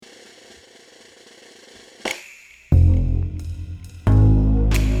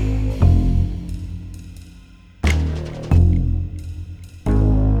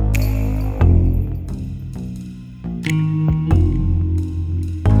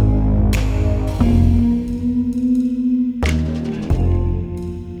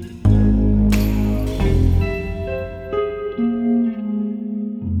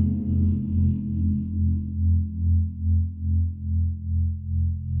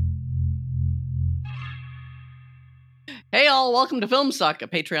all, welcome to Film Suck, a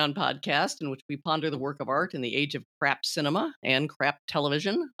Patreon podcast in which we ponder the work of art in the age of crap cinema and crap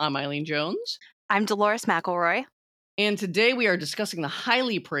television. I'm Eileen Jones. I'm Dolores McElroy. And today we are discussing the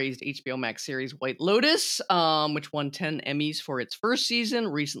highly praised HBO Max series White Lotus, which won 10 Emmys for its first season,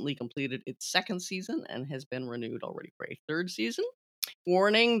 recently completed its second season, and has been renewed already for a third season.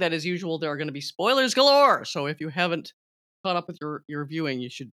 Warning that, as usual, there are going to be spoilers galore, so if you haven't caught up with your viewing, you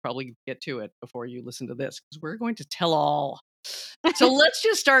should probably get to it before you listen to this, because we're going to tell all. So let's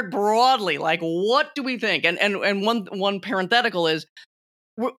just start broadly. Like, what do we think? And one parenthetical is,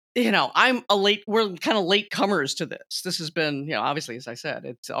 we're kind of late comers to this. This has been, obviously, as I said,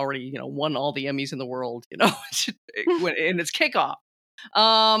 it's already, won all the Emmys in the world, in its kickoff.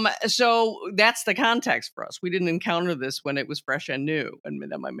 So that's the context for us. We didn't encounter this when it was fresh and new, and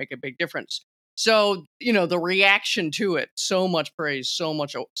that might make a big difference. So, the reaction to it, so much praise, so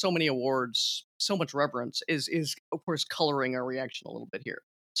many awards, so much reverence is of course coloring our reaction a little bit here.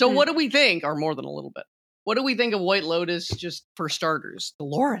 So what do we think, or more than a little bit? What do we think of White Lotus, just for starters?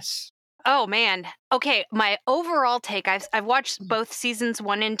 Dolores. Oh, man. Okay, my overall take, I've watched both seasons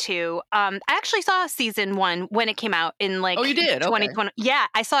 1 and 2. I actually saw season 1 when it came out in Oh, you did? 2020. Okay. Yeah,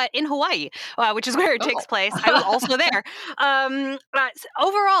 I saw it in Hawaii, which is where it takes place. I was also there.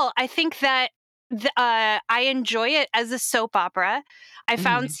 Overall, I think that I enjoy it as a soap opera. I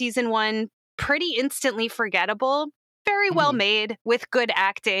found season 1 pretty instantly forgettable. Very well made with good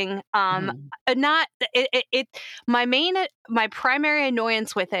acting. My primary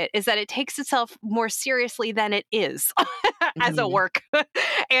annoyance with it is that it takes itself more seriously than it is as a work.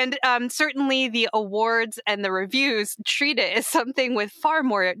 And certainly the awards and the reviews treat it as something with far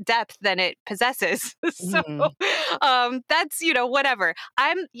more depth than it possesses. So that's, whatever.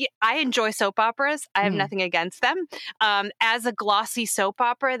 I enjoy soap operas. I have nothing against them. As a glossy soap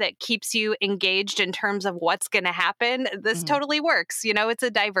opera that keeps you engaged in terms of what's going to happen, this totally works. It's a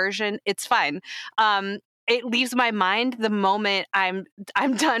diversion. It's fine. It leaves my mind the moment I'm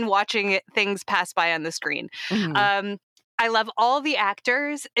done watching things pass by on the screen. I love all the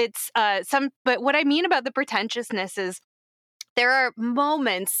actors. But what I mean about the pretentiousness is, there are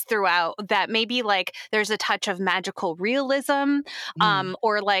moments throughout that maybe there's a touch of magical realism,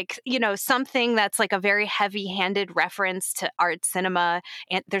 or something that's like a very heavy-handed reference to art cinema.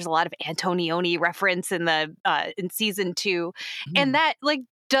 And there's a lot of Antonioni reference in season 2, and that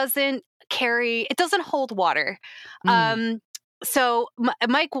doesn't hold water. So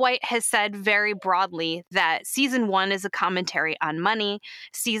Mike White has said very broadly that season 1 is a commentary on money.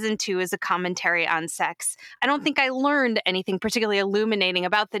 Season 2 is a commentary on sex. I don't think I learned anything particularly illuminating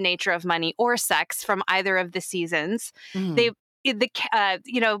about the nature of money or sex from either of the seasons.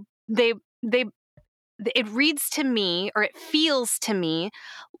 It reads to me, or it feels to me,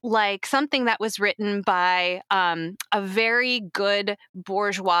 like something that was written by a very good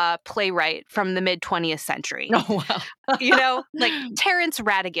bourgeois playwright from the mid-20th century. Oh, wow. Like Terrence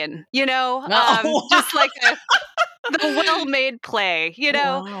Rattigan, just like the well-made play,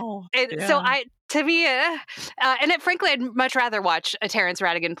 Wow. So frankly, I'd much rather watch a Terrence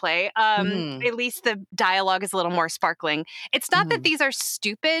Rattigan play. At least the dialogue is a little more sparkling. It's not that these are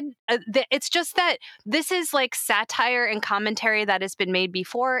stupid. It's just that this is like satire and commentary that has been made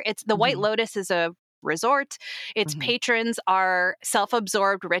before. It's the White Lotus is a resort. Its patrons are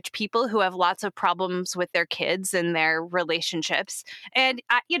self-absorbed rich people who have lots of problems with their kids and their relationships. And,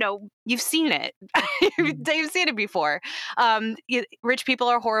 you've seen it. You've seen it before. Rich people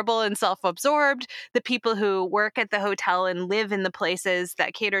are horrible and self-absorbed. The people who work at the hotel and live in the places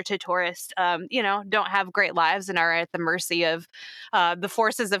that cater to tourists, don't have great lives and are at the mercy of the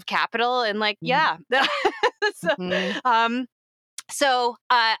forces of capital. And So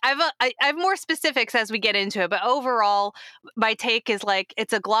I have more specifics as we get into it, but overall, my take is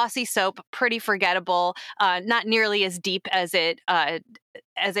it's a glossy soap, pretty forgettable, not nearly as deep as it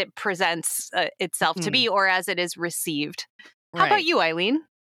presents itself to be, or as it is received. How about you, Eileen?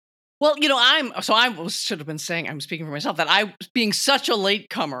 Well, I should have been saying, I'm speaking for myself, that I, being such a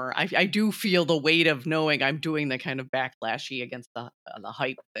latecomer, I do feel the weight of knowing I'm doing the kind of backlashy against the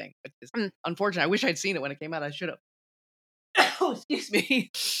hype thing. It's unfortunate. I wish I'd seen it when it came out. I should have. Oh, excuse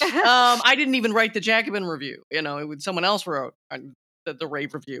me. I didn't even write the Jacobin review. Someone else wrote the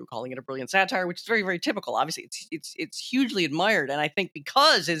rave review, calling it a brilliant satire, which is very, very typical. Obviously, it's hugely admired, and I think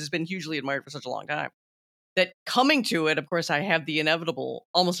because it has been hugely admired for such a long time, that coming to it, of course, I have the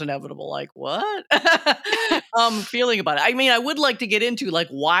almost inevitable, like, what? Feeling about it. I mean, I would like to get into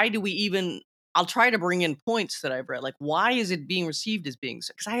why do we even? I'll try to bring in points that I've read. Why is it being received as being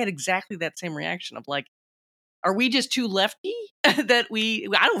so? Because I had exactly that same reaction of are we just too lefty? I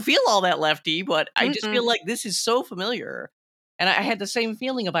don't feel all that lefty, but I just feel like this is so familiar. And I had the same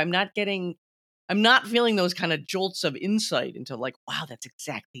feeling of I'm not feeling those kind of jolts of insight into like, wow, that's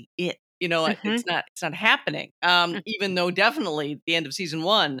exactly it. Mhm. It's not happening. Mm. Even though definitely at the end of season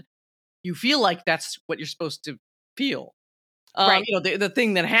 1, you feel like that's what you're supposed to feel. Right. The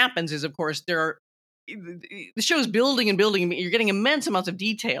thing that happens is, of course, the show's building and building. You're getting immense amounts of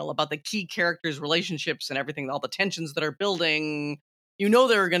detail about the key characters' relationships and everything, all the tensions that are building.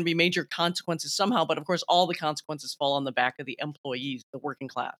 There are going to be major consequences somehow, but of course, all the consequences fall on the back of the employees, the working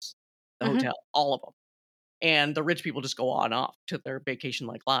class, the Mhm. hotel, all of them. And the rich people just go on off to their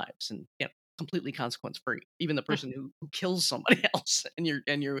vacation-like lives and completely consequence-free. Even the Mm. person who kills somebody else, and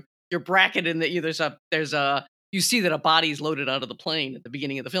you're bracketed in that you see that a body's loaded out of the plane at the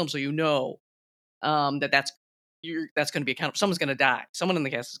beginning of the film, so that's going to be accountable. Someone's going to die. Someone in the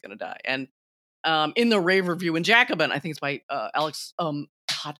cast is going to die. And in the rave review in Jacobin, I think it's by Alex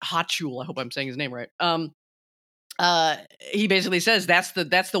Hotchul. I hope I'm saying his name right. He basically says that's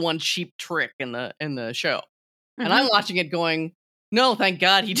the one cheap trick in the show. And I'm Mhm. watching it going, no, thank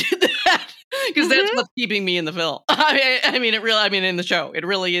God he did that, because that's Mhm. what's keeping me in the film. In the show, it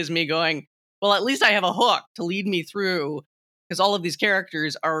really is me going, well, at least I have a hook to lead me through, because all of these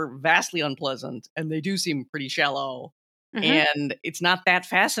characters are vastly unpleasant and they do seem pretty shallow, Mhm. and it's not that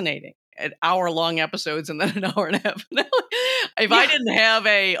fascinating. At hour-long episodes and then an hour and a half. If I Yeah. didn't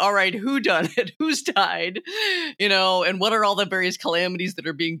have all right, who done it, who's died, and what are all the various calamities that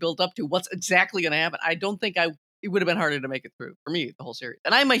are being built up to, what's exactly going to happen, I don't think it would have been harder to make it through for me, the whole series.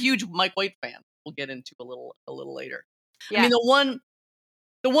 And I'm a huge Mike White fan. We'll get into a little later. I Yeah. mean,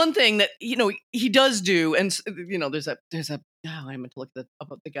 the one thing that he does do, and there's a I meant to look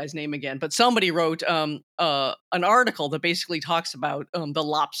up the guy's name again, but somebody wrote an article that basically talks about the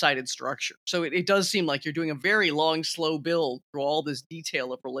lopsided structure. So it does seem like you're doing a very long, slow build through all this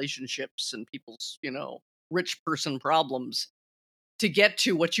detail of relationships and people's rich person problems to get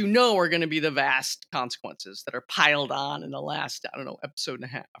to what are going to be the vast consequences that are piled on in the last, I don't know, episode and a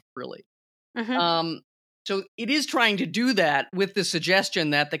half, really. Mhm. Um, so it is trying to do that with the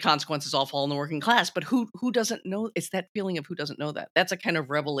suggestion that the consequences all fall on the working class, but who doesn't know? It's that feeling of who doesn't know that. That's a kind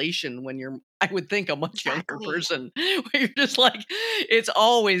of revelation when you're, I would think, a much younger Exactly. person, where you're just like, it's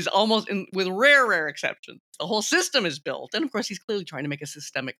always almost, with rare exceptions, the whole system is built. And of course, he's clearly trying to make a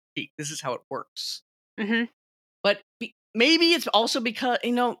systemic critique. This is how it works. Mhm. But maybe it's also because,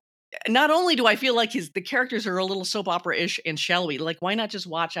 not only do I feel like the characters are a little soap opera-ish and shallowy, like, why not just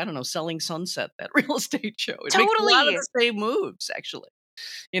watch, I don't know, Selling Sunset, that real estate show? It makes a lot of Totally. the same moves, actually.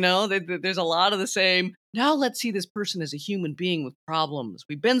 There's a lot of the same, now let's see this person as a human being with problems.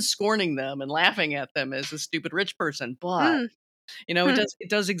 We've been scorning them and laughing at them as a stupid rich person, but Mm. it Hmm.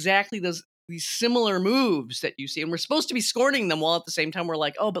 does exactly these similar moves that you see, and we're supposed to be scorning them while at the same time we're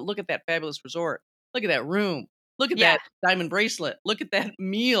like, oh, but look at that fabulous resort. Look at that room. Look at Yeah. that diamond bracelet. Look at that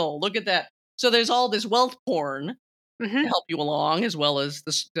meal. Look at that. So there's all this wealth porn to Mhm. help you along, as well as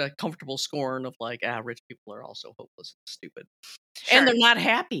the comfortable scorn of like, rich people are also hopeless and stupid. And Sure. they're not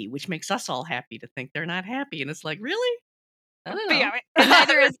happy, which makes us all happy to think they're not happy. And it's like, really? I don't But know. yeah,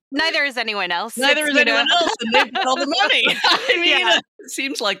 and neither is anyone else. Neither It's, is anyone else, and they've got all the money. Yeah. It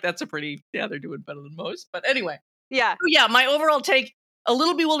seems like that's a pretty, they're doing better than most. But anyway, Yeah. so yeah, my overall take, a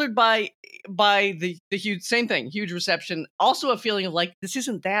little bewildered by the huge, same thing, huge reception. Also a feeling of like, this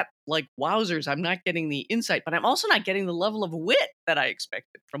isn't that, like, wowzers. I'm not getting the insight, but I'm also not getting the level of wit that I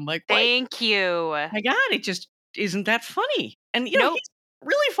expected from Mike White. Thank you. My God, it just isn't that funny. And Nope. he's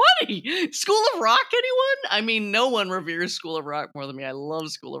really funny. School of Rock, anyone? I mean, no one reveres School of Rock more than me. I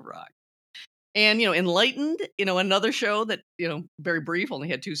love School of Rock. And, Enlightened, another show that, very brief, only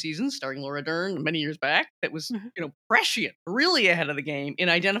had 2 seasons, starring Laura Dern many years back, that was, Mhm. prescient, really ahead of the game in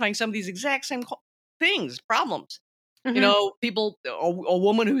identifying some of these exact same things, problems. Mhm. People, a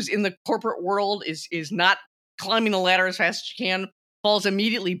woman who's in the corporate world is not climbing the ladder as fast as she can, falls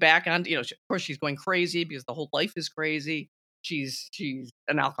immediately back on, of course, she's going crazy because the whole life is crazy. She's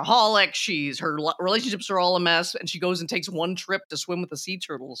an alcoholic. Her relationships are all a mess, and she goes and takes one trip to swim with the sea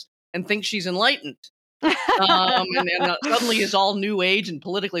turtles and thinks she's enlightened. And suddenly is all new age and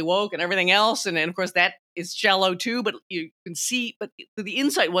politically woke and everything else. And of course, that is shallow too, but you can see, but the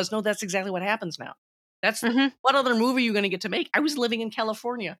insight was, no, that's exactly what happens now. Mhm. What other movie are you going to get to make? I was living in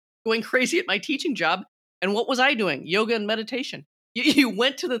California, going crazy at my teaching job. And what was I doing? Yoga and meditation. You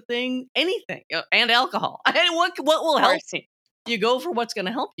went to the thing, anything, and alcohol. And what will Of help course. you? You go for what's going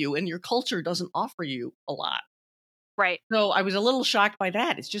to help you, and your culture doesn't offer you a lot. Right. So I was a little shocked by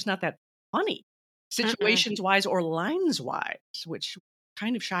that. It's just not that funny, Mm-mm. situations wise or lines wise, which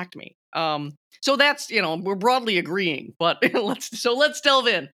kind of shocked me. So that's, we're broadly agreeing, but let's delve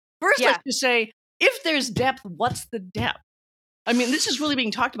in. First, let's Yeah. just say, if there's depth, what's the depth? I mean, this is really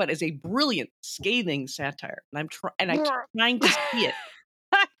being talked about as a brilliant, scathing satire, and I keep trying to see it.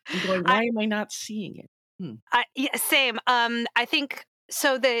 I'm going, I, why am I not seeing it? Hmm. yeah, same. I think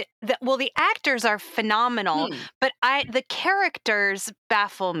so. The actors are phenomenal, Hmm. but the characters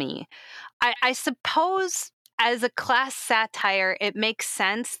baffle me. I suppose as a class satire, it makes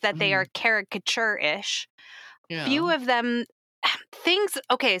sense that they are Mhm. caricature-ish. Yeah. Few of them, things.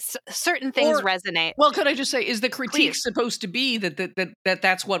 Okay, certain things Or, resonate. well, could I just say, is the critique Please. supposed to be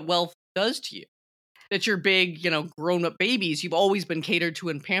that's what wealth does to you? That you're big, grown up babies, you've always been catered to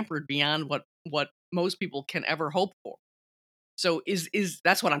and pampered beyond what most people can ever hope for. So is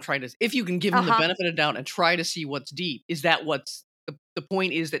that's what I'm trying to, if you can give Uh them the huh. benefit of doubt and try to see what's deep, is that what's the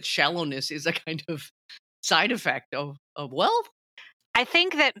point, is that shallowness is a kind of side effect of wealth? I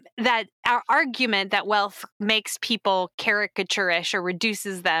think that our argument that wealth makes people caricature-ish or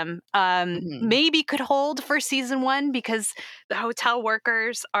reduces them, Mhm. maybe could hold for season one because the hotel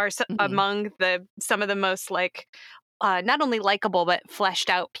workers are Mhm. among some of the most like not only likable but fleshed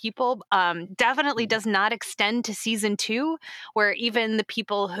out people. Definitely Mhm. does not extend to season two, where even the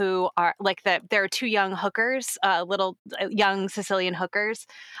people who are like there are two young hookers, little young Sicilian hookers,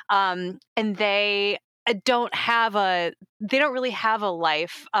 and they don't really have a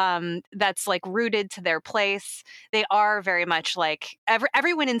life that's like rooted to their place. They are very much like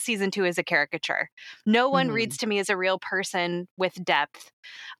everyone in season two is a caricature. No one reads Mhm. to me as a real person with depth.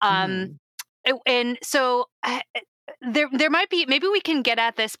 Um, Mhm. and so there might be, maybe we can get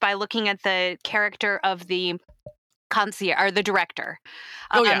at this by looking at the character of the concierge or the director.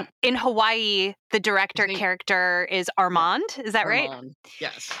 Oh, yeah. In Hawaii, the His director name, character is yeah, Armand. Is that right? Armand.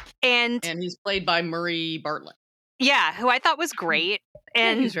 Yes. And And he's played by Murray Bartlett. yeah, who I thought was Mm. great. Yeah,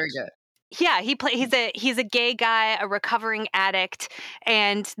 he And was very good. yeah, he's a gay guy, a recovering addict,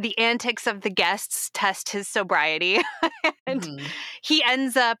 and the antics of the guests test his sobriety. And Mhm. he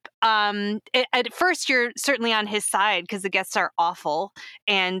ends up at first you're certainly on his side because the guests are awful,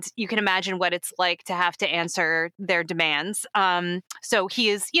 and you can imagine what it's like to have to answer their demands. So he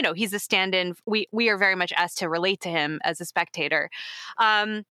is, he's a stand-in. We are very much asked to relate to him as a spectator.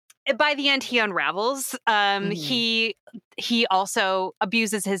 Um, by the end, he unravels. Mhm. He also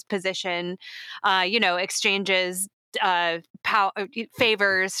abuses his position, exchanges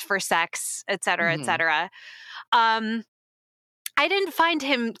favors for sex, et cetera, et Mhm. cetera. Um, I didn't find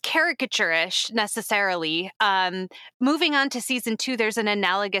him caricature-ish necessarily. Moving on to season two, there's an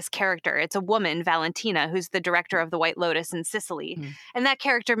analogous character. It's a woman, Valentina, who's the director of the White Lotus in Sicily. Mhm. And that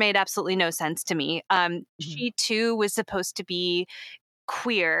character made absolutely no sense to me. Mhm. She too was supposed to be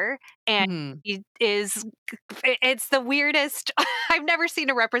queer, and Mhm. it's the weirdest. I've never seen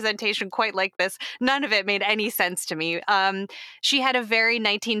a representation quite like this. None of it made any sense to me. She had a very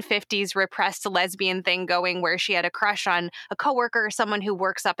 1950s repressed lesbian thing going where she had a crush on a coworker or someone who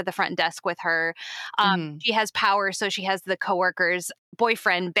works up at the front desk with her. Mhm. She has power, so she has the coworker's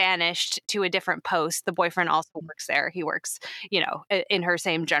boyfriend banished to a different post. The boyfriend also works there. He works, in her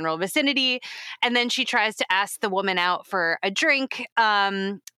same general vicinity. And then she tries to ask the woman out for a drink.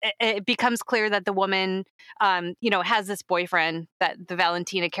 It becomes clear that the woman, has this boyfriend that the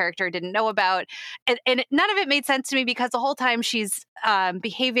Valentina character didn't know about. And none of it made sense to me because the whole time she's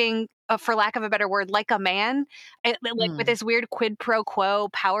behaving, for lack of a better word, like a man, like with Mhm. this weird quid pro quo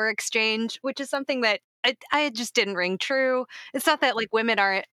power exchange, which is something that I just didn't ring true. It's not that like women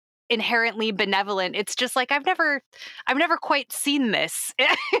are inherently benevolent. It's just like I've never quite seen this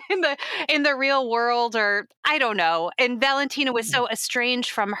in the real world, or I don't know. And Valentina was Mhm. so estranged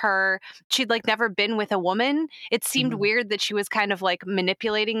from her. She'd like never been with a woman. It seemed Mhm. weird that she was kind of like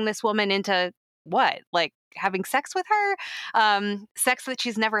manipulating this woman into what? Like having sex with her? Sex that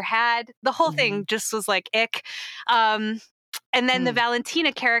she's never had. The whole Mhm. thing just was like ick. Um and then the Mm.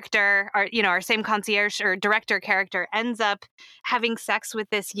 Valentina character, our same concierge or director character, ends up having sex with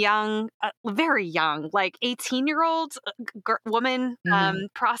this young, very young, like 18-year-old woman, Mhm.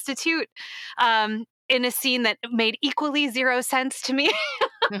 prostitute, in a scene that made equally zero sense to me.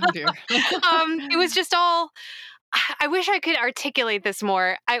 Oh, dear. It was just all. I wish I could articulate this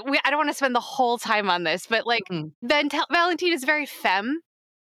more. I don't want to spend the whole time on this, but like Mhm. Valentine is very femme,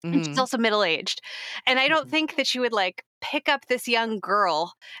 and she's Mhm. also middle-aged. And I don't Mhm. think that she would like pick up this young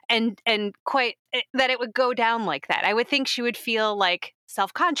girl and quite that it would go down like that. I would think she would feel like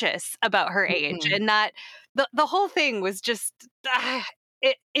self-conscious about her age Mhm. and not the whole thing was just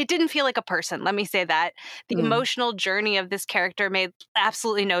it didn't feel like a person. Let me say that. The Mm. emotional journey of this character made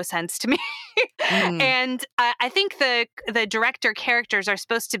absolutely no sense to me. Mm. And I think the director characters are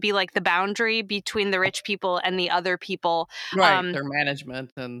supposed to be like the boundary between the rich people and the other people. Right, their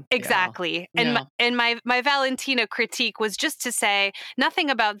management and Exactly. yeah. And my Valentina critique was just to say nothing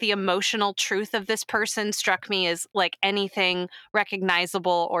about the emotional truth of this person struck me as like anything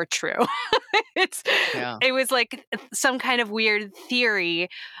recognizable or true. it's Yeah. it was like some kind of weird theory,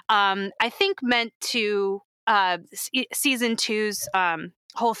 I think meant to season 2's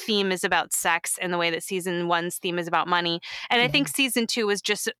whole theme is about sex and the way that season 1's theme is about money. And I think Mhm. season 2 was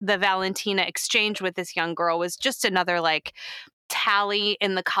just the Valentina exchange with this young girl was just another like tally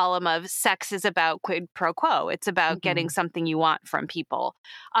in the column of sex is about quid pro quo. It's about getting Mhm. something you want from people.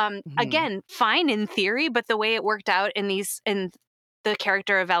 Mhm. Again, fine in theory, but the way it worked out in the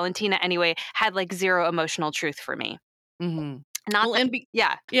character of Valentina anyway had like zero emotional truth for me. Mhm. Not Well, that, and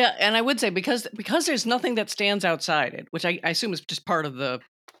yeah. yeah, and I would say because there's nothing that stands outside it, which I assume is just part of the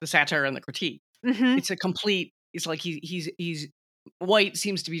satire and the critique. Hmm. It's a complete. It's like he's White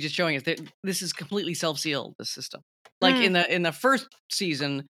seems to be just showing us that this is completely self-sealed. The system, like Mm. in the first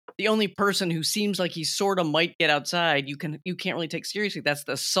season, the only person who seems like he sort of might get outside, you can't really take seriously. That's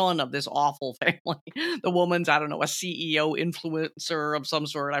the son of this awful family. The woman's, I don't know, a CEO influencer of some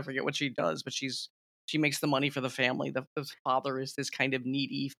sort. I forget what she does, but she makes the money for the family. The father is this kind of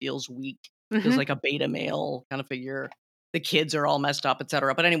needy, feels weak, feels Hmm. like a beta male kind of figure. The kids are all messed up,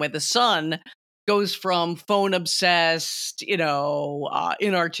 etc. But anyway, the son goes from phone obsessed,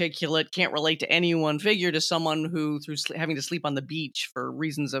 inarticulate, can't relate to anyone figure to someone who, through having to sleep on the beach for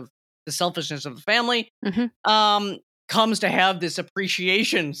reasons of the selfishness of the family, Hmm. um, comes to have this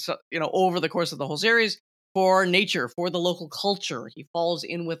appreciation, over the course of the whole series for nature, for the local culture. He falls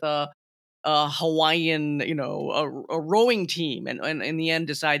in with a Hawaiian, a rowing team, and in the end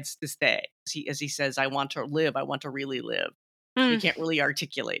decides to stay. As he says, I want to live. I want to really live. He Mm. can't really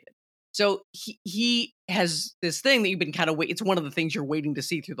articulate it. So he has this thing that you've been kind of it's one of the things you're waiting to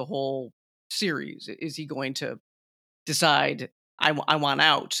see through the whole series. Is he going to decide I want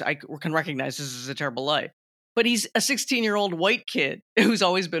out? I can recognize this is a terrible life, but he's a 16-year-old white kid who's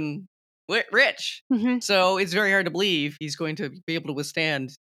always been rich. Hmm. So it's very hard to believe he's going to be able to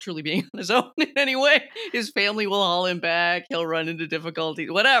withstand truly being on his own in any way. His family will haul him back. He'll run into difficulties,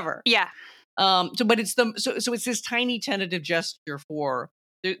 whatever. Yeah. But it's so it's this tiny tentative gesture for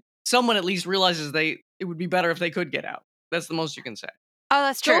someone at least realizes it would be better if they could get out. That's the most you can say. Oh,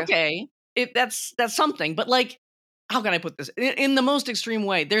 that's So true. okay, if that's something, but like, how can I put this in the most extreme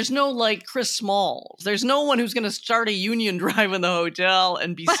way? There's no like Chris Smalls. There's no one who's going to start a union drive in the hotel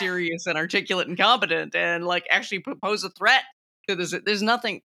and be serious and articulate and competent and like actually propose a threat to this. There's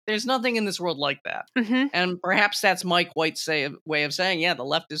nothing. There's nothing in this world like that. Hmm. And perhaps that's Mike White's way of saying, yeah, the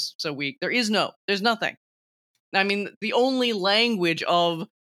left is so weak. There's nothing. I mean, the only language of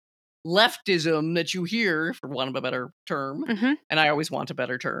leftism that you hear, for want of a better term, Hmm. and I always want a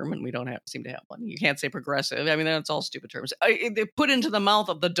better term, and we don't seem to have one. You can't say progressive. I mean, that's all stupid terms. They put into the mouth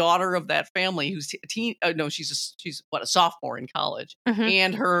of the daughter of that family, who's a teen. No, she's a sophomore in college, Hmm.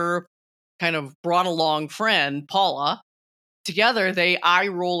 and her kind of brought along friend Paula. Together, they eye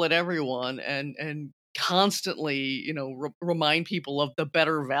roll at everyone and constantly, remind people of the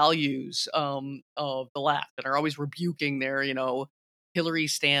better values of the left, and are always rebuking their, Hillary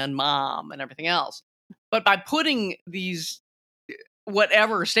Stan mom and everything else. But by putting these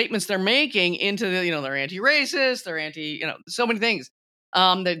whatever statements they're making into the, they're anti-racist, they're anti, so many things.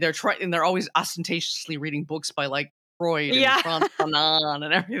 They're trying, and they're always ostentatiously reading books by like Freud and Yeah. Franz Fanon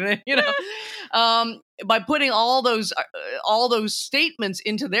and everything, by putting all those statements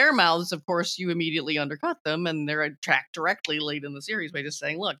into their mouths, of course, you immediately undercut them, and they're attacked directly late in the series by just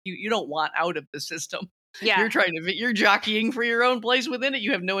saying, "Look, you don't want out of the system. Yeah. You're jockeying for your own place within it.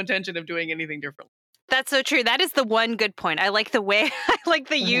 You have no intention of doing anything different." That's so true. That is the one good point. I like the way, I like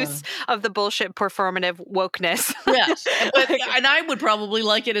the use Uh-huh. of the bullshit performative wokeness. Yes, Like, and I would probably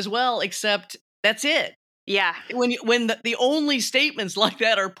like it as well, except that's it. yeah. When the only statements like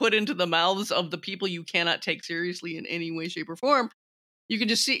that are put into the mouths of the people you cannot take seriously in any way, shape, or form, you can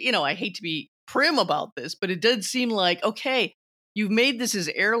just see, I hate to be prim about this, but it did seem like, okay, you've made this as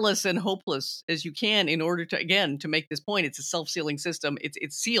airless and hopeless as you can in order to, again, to make this point. It's a self-sealing system.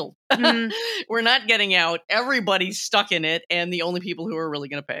 It's sealed. Mm. We're not getting out. Everybody's stuck in it. And the only people who are really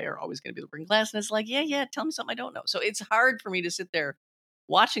going to pay are always going to be the working class. And it's like, yeah, tell me something I don't know. So it's hard for me to sit there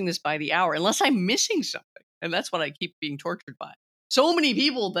watching this by the hour unless I'm missing something. And that's what I keep being tortured by. So many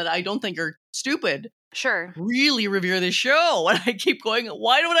people that I don't think are stupid Sure. really revere this show. And I keep going,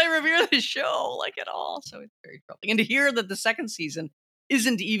 why don't I revere this show like at all? So it's very troubling. And to hear that the second season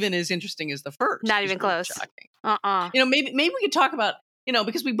isn't even as interesting as the first. Not is even really close. shocking. Maybe we could talk about,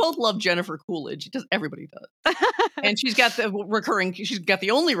 because we both love Jennifer Coolidge. Everybody does. And she's got the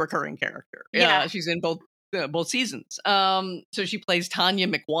only recurring character. Yeah. She's in both seasons. So she plays Tanya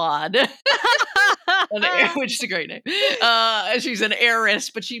McWad. Which is a great name. She's an heiress,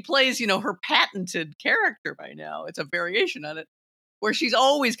 but she plays, her patented character by now. It's a variation on it, where she's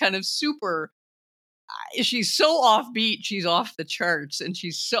always kind of super. She's so offbeat, she's off the charts, and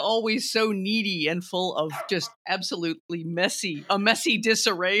she's always so needy and full of just absolutely a messy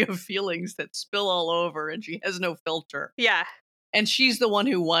disarray of feelings that spill all over, and she has no filter. Yeah. And she's the one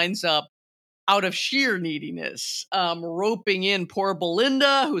who winds up, out of sheer neediness, roping in poor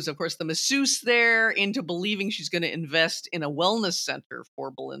Belinda, who's of course the masseuse there, into believing she's going to invest in a wellness center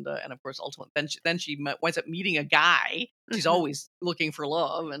for Belinda, and of course ultimately then she winds up meeting a guy. She's always looking for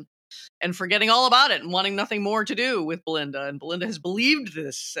love and forgetting all about it and wanting nothing more to do with Belinda. And Belinda has believed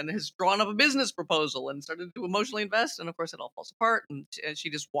this and has drawn up a business proposal and started to emotionally invest. And of course, it all falls apart. And she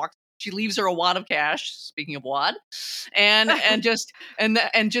just walks. She leaves her a wad of cash. Speaking of wad, and just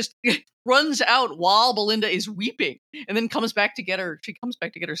runs out while Belinda is weeping, and then comes back to get her. She comes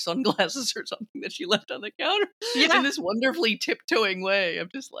back to get her sunglasses or something that she left on the counter in this wonderfully tiptoeing way. I'm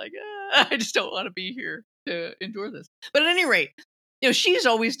just like, I just don't want to be here to endure this. But at any rate, she's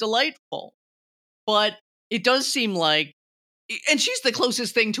always delightful, but it does seem like, and she's the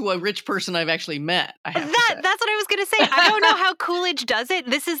closest thing to a rich person I've actually met. That's what I was going to say. I don't know how Coolidge does it.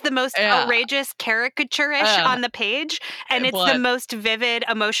 This is the most outrageous caricature-ish on the page, and it's the most vivid,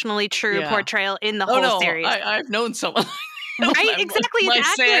 emotionally true portrayal in the whole series. I've known someone. Right? Exactly. My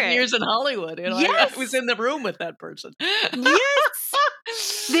sad years in Hollywood. I was in the room with that person. Yes.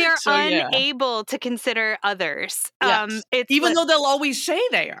 They're unable to consider others. Yes. Even though they'll always say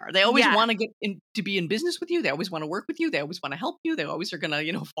they are. They always want to get to be in business with you. They always want to work with you. They always want to help you. They always are going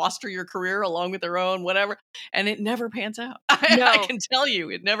to, foster your career along with their own, whatever. And it never pans out. I can tell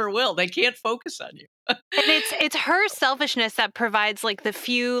you, it never will. They can't focus on you. And it's her selfishness that provides like the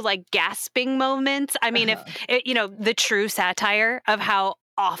few like gasping moments. I mean, if the true satire of how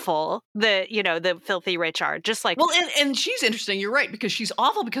awful the filthy rich are, just like, well, and she's interesting. You're right, because she's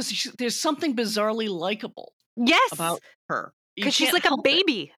awful because there's something bizarrely likable about her. Because she's like a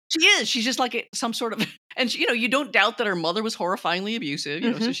baby. She is. She's just like some sort of, and you don't doubt that her mother was horrifyingly abusive.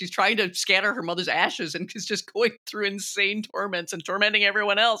 So she's trying to scatter her mother's ashes and is just going through insane torments and tormenting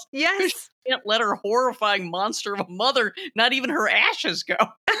everyone else. Yes. She can't let her horrifying monster of a mother, not even her ashes, go.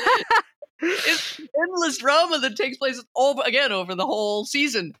 It's endless drama that takes place over the whole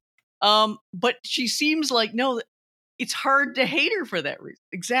season. But she seems like, no, it's hard to hate her for that reason.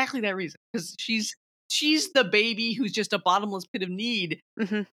 Exactly that reason. Because she's the baby who's just a bottomless pit of need.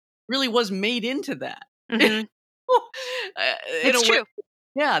 Really was made into that. It's true.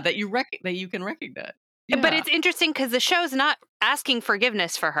 That you can recognize. Yeah. But it's interesting because the show's not asking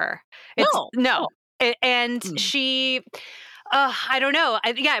forgiveness for her. No. And she, I don't know.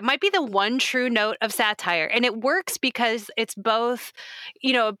 It might be the one true note of satire. And it works because it's both,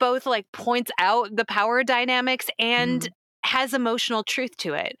 it both like points out the power dynamics and has emotional truth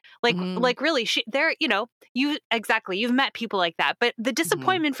to it. Like really, you've met people like that. But the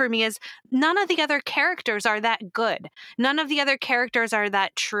disappointment for me is none of the other characters are that good. None of the other characters are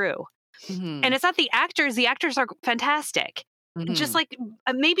that true. And it's not the actors. The actors are fantastic. Just like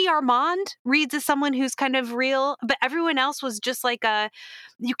maybe Armand reads as someone who's kind of real, but everyone else was just like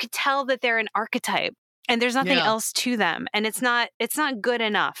you could tell that they're an archetype and there's nothing else to them. And it's not good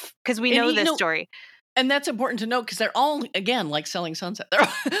enough because we know this story. And that's important to note because they're all, again, like Selling Sunset.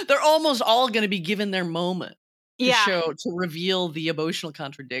 They're almost all going to be given their moment to reveal the emotional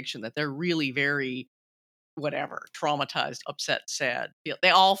contradiction that they're really very, traumatized, upset, sad. They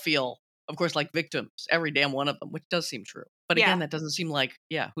all feel, of course, like victims, every damn one of them, which does seem true. But again, that doesn't seem like,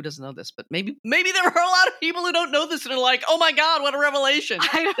 who doesn't know this? But maybe there are a lot of people who don't know this and are like, oh my God, what a revelation.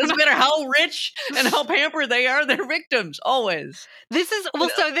 Doesn't matter how rich and how pampered they are, they're victims, always. This is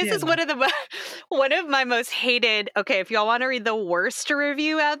one of my most hated, if y'all want to read the worst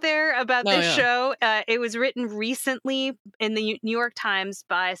review out there about this show, it was written recently in the New York Times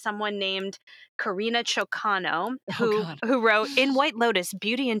by someone named Karina Chocano, who wrote, "In White Lotus,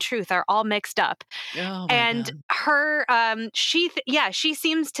 beauty and truth are all mixed up." And her, she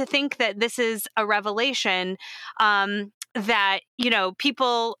seems to think that this is a revelation that,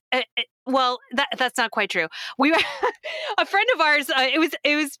 people, well, that's not quite true. We a friend of ours. It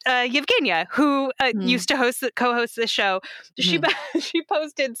was Yevgenia who used to co-host this show. She she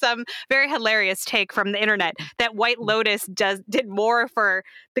posted some very hilarious take from the internet that White Lotus did more for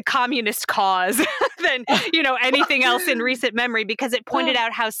the communist cause than anything else in recent memory, because it pointed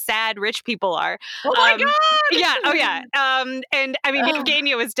out how sad rich people are. Oh my God! Yeah. Oh yeah. And I mean,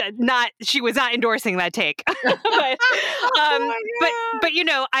 Yevgenia was not endorsing that take, but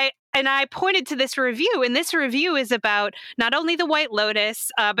I pointed to this review, and this review is about not only the White Lotus,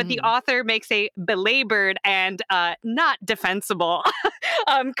 but the author makes a belabored and not defensible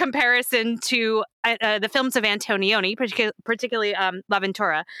comparison to the films of Antonioni, particularly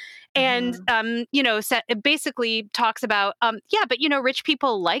L'Avventura. And, it basically talks about, but rich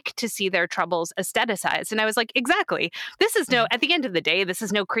people like to see their troubles aestheticized. And I was like, exactly. This is at the end of the day, this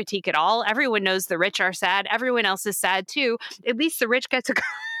is no critique at all. Everyone knows the rich are sad. Everyone else is sad too. At least the rich get to go.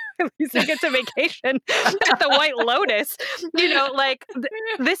 At least they get to vacation at the White Lotus.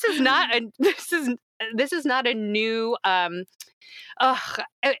 This is not a new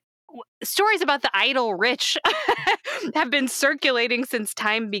stories about the idle rich have been circulating since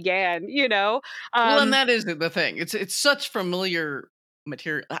time began, well, and that is the thing. It's such familiar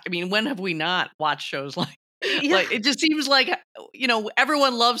material. I mean, when have we not watched shows like it just seems like,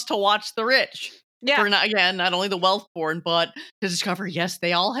 everyone loves to watch the rich. Yeah. For not only the wealth born, but to discover, yes,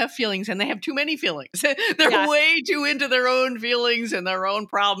 they all have feelings, and they have too many feelings. They're way too into their own feelings and their own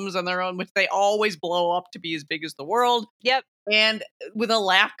problems and their own, which they always blow up to be as big as the world. Yep. And with a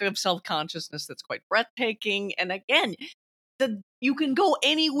lack of self-consciousness that's quite breathtaking. And again, you can go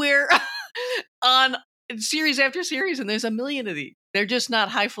anywhere on series after series, and there's a million of these. They're just not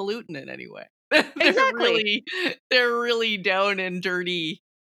highfalutin in any way. Exactly. They're really down and dirty.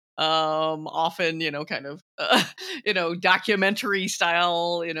 Often, kind of, documentary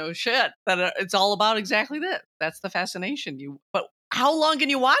style, shit that it's all about exactly this. That's the fascination. But how long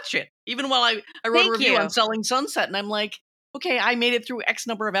can you watch it? Even while I wrote a review on Selling Sunset, and I'm like, okay, I made it through X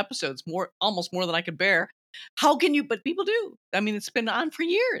number of episodes, almost more than I could bear. How can you? But people do. I mean, it's been on for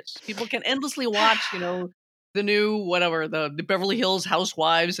years. People can endlessly watch, the new whatever, the Beverly Hills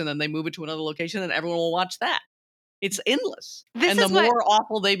Housewives, and then they move it to another location, and everyone will watch that. It's endless. And the more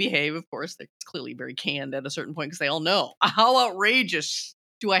awful they behave, of course, they're clearly very canned at a certain point, because they all know, how outrageous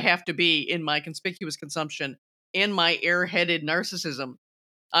do I have to be in my conspicuous consumption and my airheaded narcissism?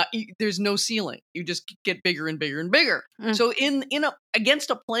 There's no ceiling. You just get bigger and bigger and bigger. So against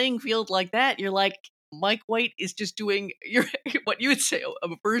a playing field like that, you're like, Mike White is just doing what you would say a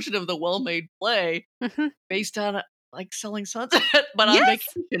version of the well-made play based on like Selling Sunset, but on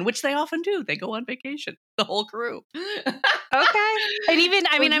vacation, which they often do. They go on vacation, the whole crew. Okay. And even,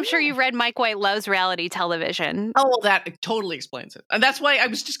 I'm sure you've read Mike White Loves Reality Television. Oh, well, that totally explains it. And that's why I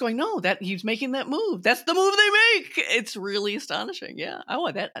was just going, no, that he's making that move. That's the move they make. It's really astonishing. Yeah.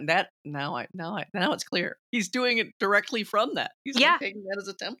 Oh, now it's clear. He's doing it directly from that. He's taking that as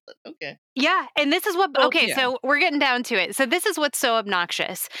a template. Okay. Yeah. And this is what, so we're getting down to it. So this is what's so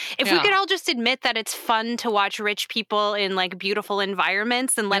obnoxious. If we could all just admit that it's fun to watch rich people in like beautiful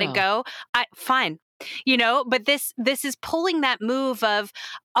environments and let it go, fine. But this is pulling that move of,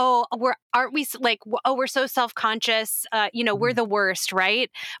 we're so self-conscious, we're the worst, right?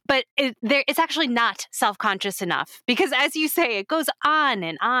 But it's actually not self-conscious enough, because as you say, it goes on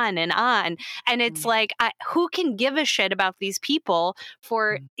and on and on. And it's like, who can give a shit about these people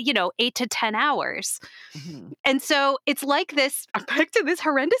for, 8 to 10 hours? And so it's like this, I'm back to this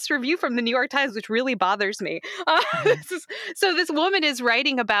horrendous review from the New York Times, which really bothers me. So this woman is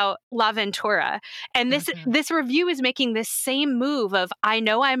writing about L'Avventura, and this review is making this same move of, I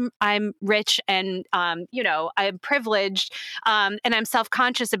know I'm rich and I'm privileged and I'm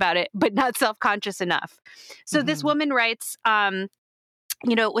self-conscious about it, but not self-conscious enough. So this woman writes,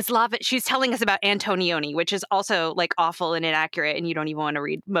 it was she's telling us about Antonioni, which is also like awful and inaccurate, and you don't even want to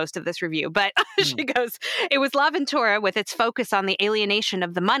read most of this review. But she goes, it was L'Avventura with its focus on the alienation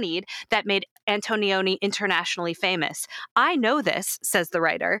of the moneyed that made Antonioni internationally famous. I know this, says the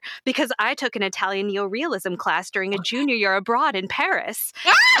writer, because I took an Italian neorealism class during a junior year abroad in Paris.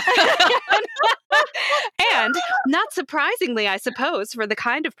 And not surprisingly, I suppose, for the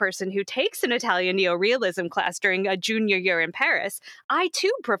kind of person who takes an Italian neorealism class during a junior year in Paris, I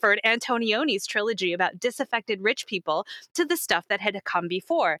too preferred Antonioni's trilogy about disaffected rich people to the stuff that had come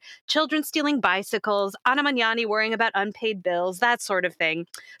before. Children stealing bicycles, Anna Magnani worrying about unpaid bills, that sort of thing.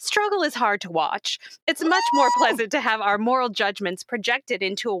 Struggle is hard to watch. It's much more pleasant to have our moral judgments projected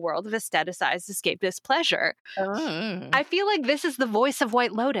into a world of aestheticized escapist pleasure. I feel like this is the voice of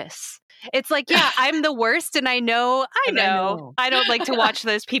White Lotus. It's like, yeah, I'm the worst, and I know. I don't like to watch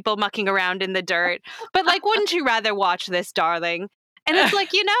those people mucking around in the dirt. But, like, wouldn't you rather watch this, darling? And it's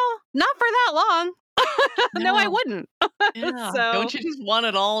like, not for that long. No, I wouldn't. Yeah. So, Don't you just want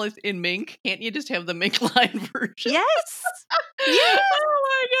it all in mink? Can't you just have the mink line version? yes. Yes.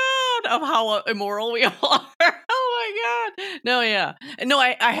 Oh my God. Of how immoral we are. Oh my God. No, yeah. No,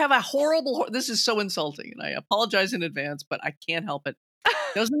 I have a horrible, this is so insulting, and I apologize in advance, but I can't help it.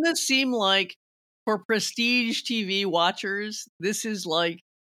 Doesn't this seem like for prestige TV watchers, this is like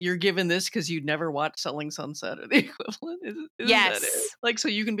you're given this because you'd never watched Selling Sunset or the equivalent? Isn't that it? Yes. Like, so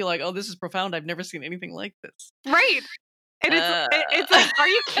you can be like, oh, this is profound. I've never seen anything like this. Right. And it's like, are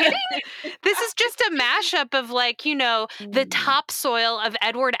you kidding? This is just a mashup of, like, the topsoil of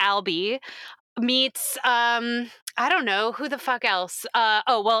Edward Albee meets I don't know who the fuck else.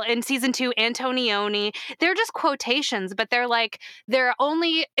 In season 2, Antonioni. They're just quotations, but they're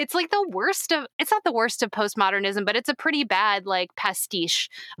only. It's like the worst of. It's not the worst of postmodernism, but it's a pretty bad like pastiche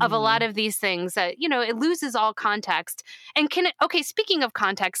of a lot of these things that it loses all context. And speaking of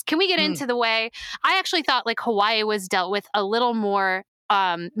context, can we get into the way I actually thought like Hawaii was dealt with a little more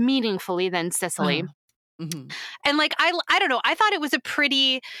meaningfully than Sicily? And like I don't know, I thought it was a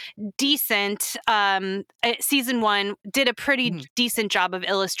pretty decent season 1 did a pretty decent job of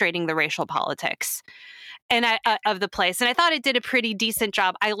illustrating the racial politics and of the place, and I thought it did a pretty decent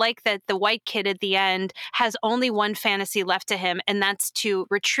job. I like that the white kid at the end has only one fantasy left to him, and that's to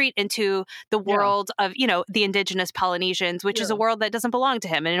retreat into the world of the indigenous Polynesians, which is a world that doesn't belong to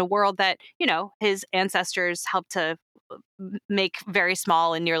him, and in a world that his ancestors helped to make very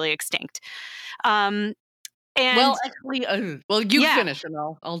small and nearly extinct. And you finish, and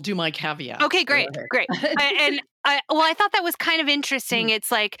I'll do my caveat. Okay, great. I thought that was kind of interesting. It's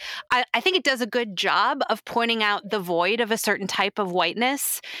like I think it does a good job of pointing out the void of a certain type of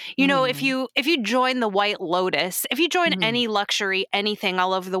whiteness. If you join the White Lotus, if you join any luxury, anything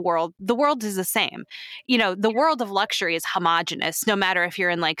all over the world is the same. The world of luxury is homogenous, no matter if you're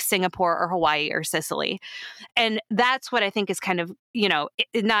in like Singapore or Hawaii or Sicily. And that's what I think is kind of,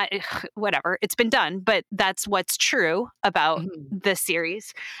 not whatever, it's been done, but that's what's true about this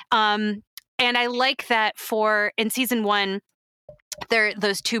series. And I like that in season 1, they're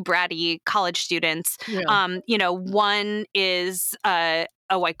those two bratty college students. One is a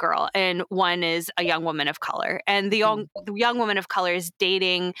white girl and one is a young woman of color. And the young woman of color is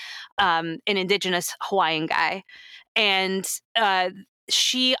dating an indigenous Hawaiian guy. And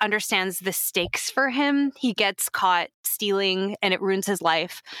she understands the stakes for him. He gets caught stealing and it ruins his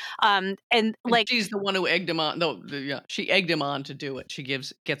life. And she's the one who egged him on. She egged him on to do it. She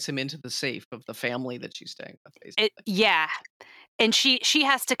gets him into the safe of the family that she's staying with, basically. And she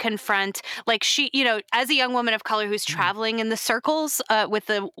has to confront, like, she, as a young woman of color who's traveling in the circles with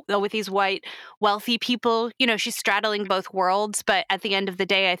these white wealthy people, she's straddling both worlds. But at the end of the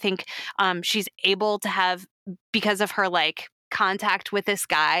day, I think she's able to have, because of her like contact with this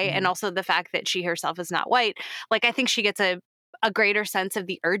guy and also the fact that she herself is not white, like I think she gets a greater sense of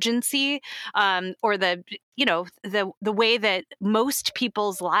the urgency or the way that most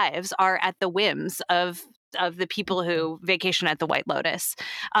people's lives are at the whims of the people who vacation at the White Lotus.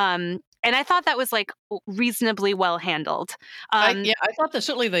 And I thought that was like reasonably well handled. I thought that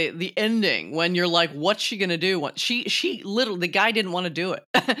certainly the ending, when you're like, what's she gonna do? She literally, the guy didn't want to do it.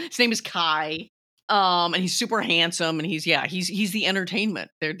 His name is Kai. And he's super handsome, and he's the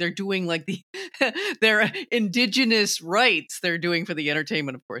entertainment. They're doing like their indigenous rights they're doing for the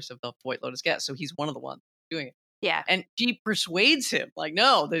entertainment, of course, of the White Lotus guests. So he's one of the ones doing it. Yeah. And she persuades him, like,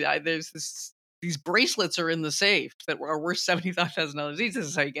 no, there's these bracelets are in the safe that are worth $75,000 each. This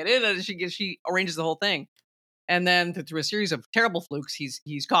is how you get in. And she arranges the whole thing. And then through a series of terrible flukes,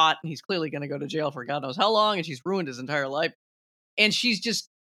 he's caught, and he's clearly going to go to jail for God knows how long, and she's ruined his entire life. And she's just.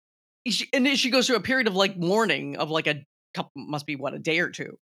 And then she goes through a period of like mourning of like a couple, must be a day or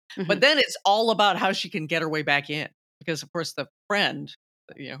two. But then it's all about how she can get her way back in, because of course the friend,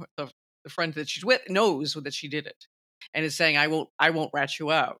 the friend that she's with knows that she did it, and is saying, I won't rat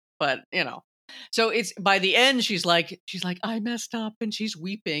you out. But so it's by the end she's like I messed up, and she's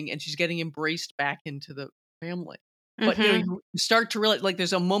weeping, and she's getting embraced back into the family. But you start to realize, like,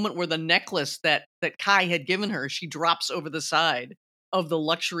 there's a moment where the necklace that Kai had given her, she drops over the side of the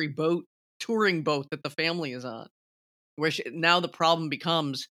luxury touring boat that the family is on, where now the problem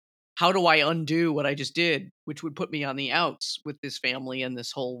becomes, how do I undo what I just did, which would put me on the outs with this family and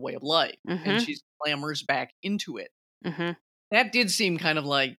this whole way of life? And Mm-hmm. she's clambers back into it. Mm-hmm. That did seem kind of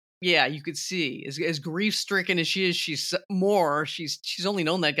like, yeah, you could see as grief stricken as she is, she's only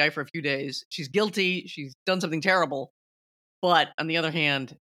known that guy for a few days. She's guilty. She's done something terrible. But on the other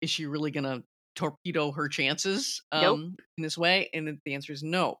hand, is she really going to torpedo her chances Nope. in this way? And the answer is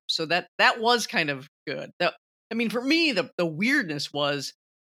no. So that was kind of good. I mean, for me, the weirdness was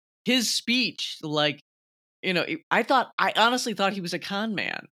his speech. Like, I honestly thought he was a con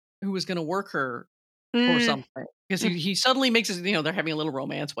man who was going to work her or Mm. something, because he suddenly makes it, they're having a little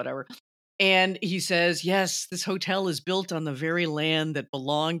romance, whatever. And he says, yes, this hotel is built on the very land that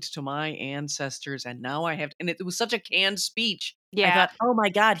belonged to my ancestors. And now I have, and it was such a canned speech. I Yeah. thought, oh my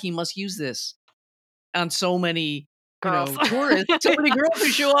God, he must use this on so many, Girls. tourists, so many girls who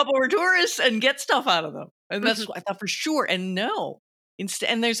show up over tourists and get stuff out of them. And that's Mhm. what I thought for sure. And no, instead,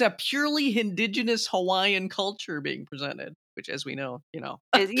 and there's a purely indigenous Hawaiian culture being presented, which, as we know,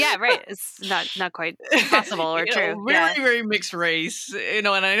 Yeah, right. It's not quite possible or true. very, Yeah. very mixed race, and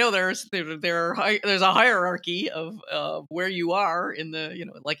I know there's a hierarchy of where you are in the,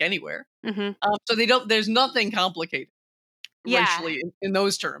 like anywhere. Mm-hmm. So there's nothing complicated Yeah. racially in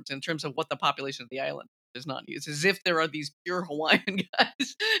those terms, in terms of what the population of the island does not use. It's as if there are these pure Hawaiian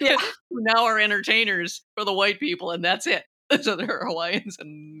guys Yeah. who now are entertainers for the white people, and that's it. So there are Hawaiians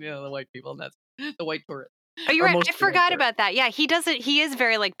and the white people, and that's the white tourists. Oh, you're Or right. most I of the white forgot tourists. about that. Yeah, he is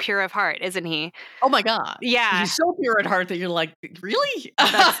very like pure of heart, isn't he? Oh my God. Yeah. He's so pure at heart that you're like, really?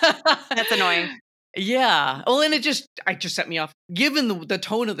 That's annoying. Yeah. Well, and it just set me off. Given the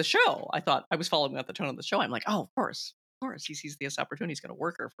tone of the show, I thought I was following up the tone of the show. I'm like, oh, of course. He sees this opportunity. He's going to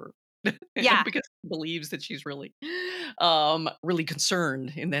work her for, Yeah. because he believes that she's really, really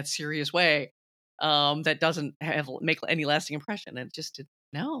concerned in that serious way. That doesn't make any lasting impression. And it just did.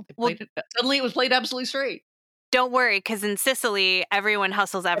 No, they Well, played it. Suddenly it was played absolutely straight. don't worry, because in Sicily, everyone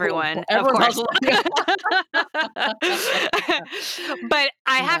hustles everyone, of Everyone's course. hustling. But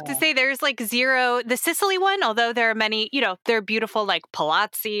I have to Yeah. say, there's like zero. The Sicily one, although there are many, they're beautiful, like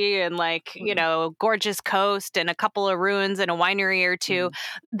palazzi and like, gorgeous coast and a couple of ruins and a winery or two.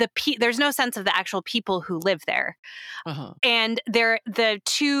 There's no sense of the actual people who live there. Uh-huh. And the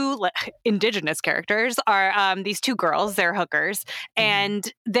two indigenous characters are these two girls. They're hookers,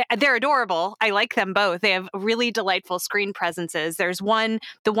 and they're adorable. I like them both. They have really delightful screen presences. There's the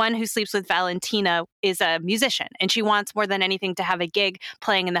one who sleeps with Valentina is a musician, and she wants more than anything to have a gig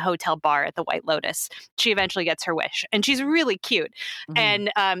playing in the hotel bar at the White Lotus. She eventually gets her wish, and she's really cute,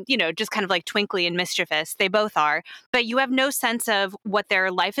 and just kind of like twinkly and mischievous. They both are, but you have no sense of what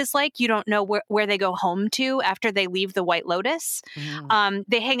their life is like. You don't know where they go home to after they leave the White Lotus.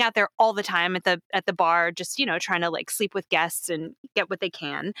 They hang out there all the time at the bar, just trying to like sleep with guests and get what they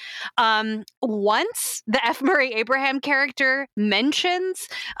can. Once the F. Murray Abraham character mentions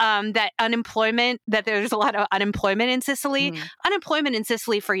that there's a lot of unemployment in Sicily. Unemployment in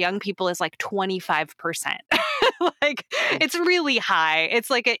Sicily for young people is like 25%. Like it's really high. It's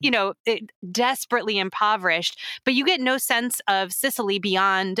like desperately impoverished, but you get no sense of Sicily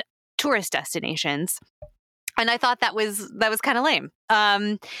beyond tourist destinations. And I thought that was kind of lame.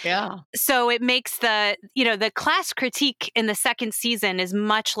 Yeah. So it makes the class critique in the second season is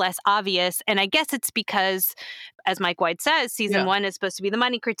much less obvious. And I guess it's because, as Mike White says, season 1 is supposed to be the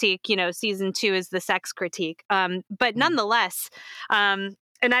money critique. Season 2 is the sex critique. But nonetheless,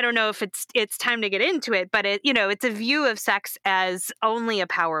 and I don't know if it's time to get into it, but it's a view of sex as only a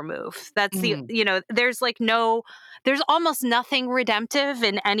power move. That's there's almost nothing redemptive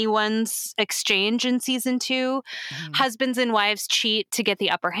in anyone's exchange in season 2. Husbands and wives cheat to get the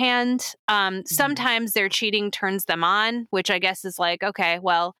upper hand. Sometimes their cheating turns them on, which I guess is like, okay,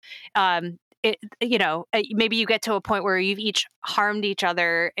 well, maybe you get to a point where you've each harmed each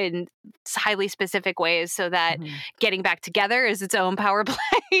other in highly specific ways so that getting back together is its own power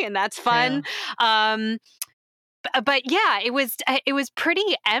play, and that's fun. Yeah. But yeah, it was pretty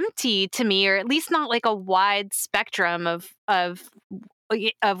empty to me, or at least not like a wide spectrum of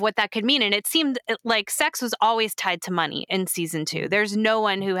what that could mean. And it seemed like sex was always tied to money in season 2. There's no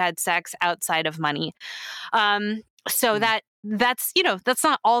one who had sex outside of money. So that's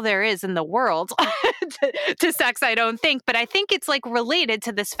not all there is in the world to sex, I don't think. But I think it's like related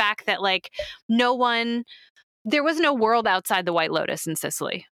to this fact that like there was no world outside the White Lotus in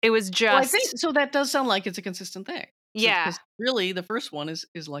Sicily. It was just. Well, I think so. That does sound like it's a consistent thing. Yeah. Because really, the first one is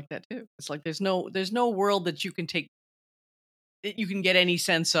like that too. It's like there's no world that you can get any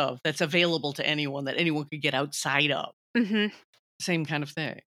sense of that's available to anyone that anyone could get outside of. Same kind of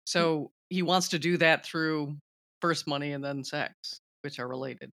thing. So he wants to do that through first money and then sex, which are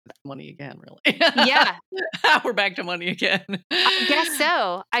related. It's money again, really. Yeah, We're back to money again. I guess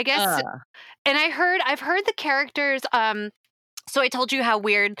so. I guess, Uh, and I've heard the characters. So I told you how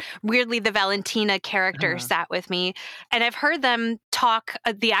weirdly the Valentina character uh, sat with me, and I've heard them talk,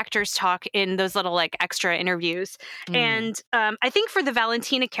 the actors talk in those little like extra interviews. mm, And I think for the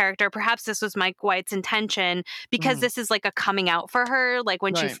Valentina character, perhaps this was Mike White's intention because mm, this is like a coming out for her. Like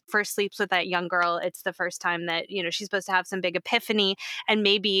when she right. first sleeps with that young girl, it's the first time that she's supposed to have some big epiphany, and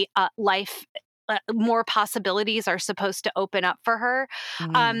maybe life. More possibilities are supposed to open up for her,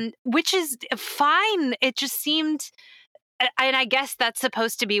 Mm, which is fine. It just seemed, and I guess that's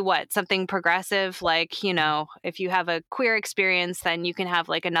supposed to be what, something progressive, like, if you have a queer experience, then you can have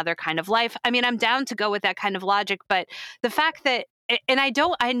like another kind of life. I mean, I'm down to go with that kind of logic, but the fact that, and I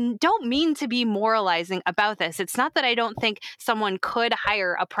don't mean to be moralizing about this. It's not that I don't think someone could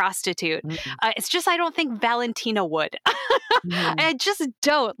hire a prostitute. mm, It's just I don't think Valentina would. mhm, I just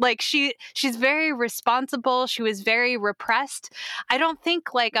don't. Like she's very responsible. She was very repressed. I don't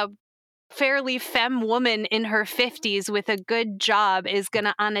think like a fairly femme woman in her 50s with a good job is going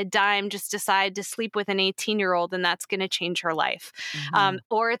to on a dime just decide to sleep with an 18-year-old, and that's going to change her life, mhm,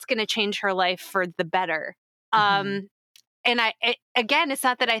 or it's going to change her life for the better. mhm, And again, it's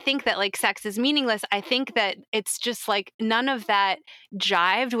not that I think that like sex is meaningless. I think that it's just like none of that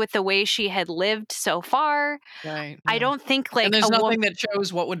jived with the way she had lived so far. right, I yeah. don't think And like there's a woman. nothing that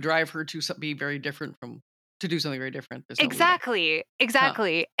shows what would drive her to be very different to do something very different. There's nothing there. Exactly, Huh.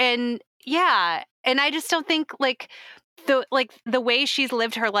 exactly. And yeah, and I just don't think like the way she's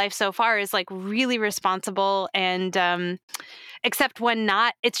lived her life so far is like really responsible, and except when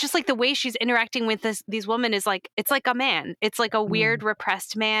not, it's just like the way she's interacting with these women is like it's like a man. It's like a Mm, weird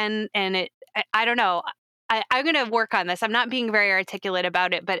repressed man, and I don't know. I'm gonna work on this. I'm not being very articulate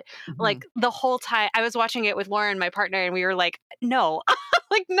about it, but mhm, like the whole time I was watching it with Lauren, my partner, and we were like, no,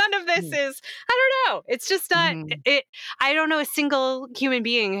 like none of this mm, is, I don't know. It's just not mhm, it. I don't know a single human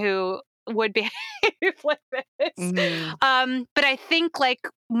being who would behave like this. mhm, But I think like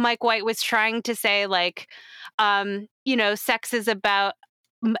Mike White was trying to say like, sex is about,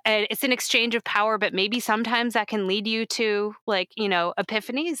 it's an exchange of power, but maybe sometimes that can lead you to like,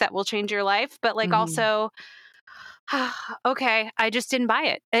 epiphanies that will change your life. But like mhm, also, okay, I just didn't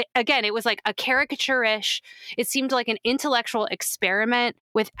buy it. Again, it was like a caricature-ish. It seemed like an intellectual experiment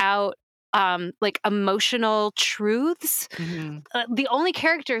without like emotional truths. mhm. The only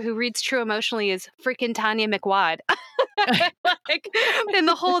character who reads true emotionally is freaking Tanya McWad. Like in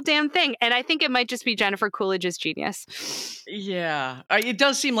the whole damn thing. And I think it might just be Jennifer Coolidge's genius. Yeah, it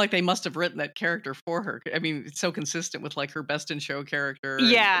does seem like they must have written that character for her. I mean, it's so consistent with like her Best in Show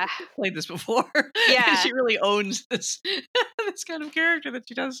character, and Yeah. she's played this before, and Yeah. she really owns this this kind of character that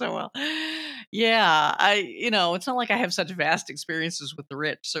she does so well. Yeah, it's not like I have such vast experiences with the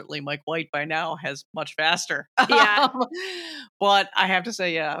rich. Certainly, Mike White by now has much faster. Yeah. But I have to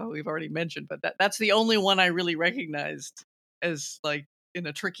say, yeah, we've already mentioned, but that's the only one I really recognized as like in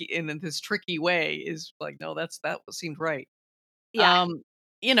this tricky way is like, no, that seemed right. Yeah. Um,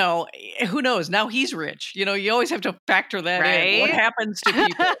 who knows? Now he's rich. You always have to factor that in. What Right? happens to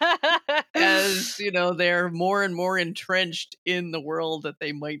people as, they're more and more entrenched in the world that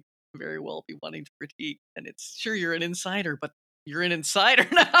they might very well be wanting to critique? And it's sure you're an insider, but you're an insider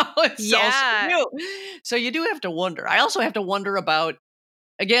now. It's also Yeah. you. So you do have to wonder. I also have to wonder about,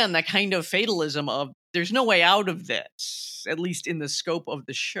 again, that kind of fatalism of there's no way out of this, at least in the scope of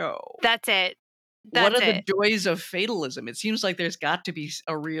the show. That's it. What That's are the it. joys of fatalism? It seems like this has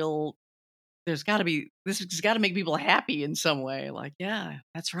got to make people happy in some way. Like, yeah,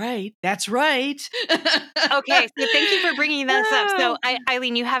 that's right. That's right. Okay, so thank you for bringing this up. Ah, So,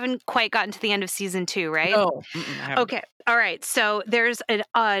 Eileen, you haven't quite gotten to the end of season 2, right? no, I haven't. Okay. All right. So there's an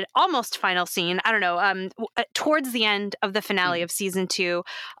almost final scene. I don't know. Towards the end of the finale Mm, of season 2,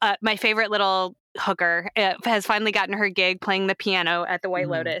 my favorite little hooker has finally gotten her gig playing the piano at the White mhm,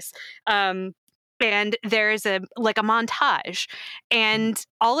 Lotus. And there's a montage, mhm, and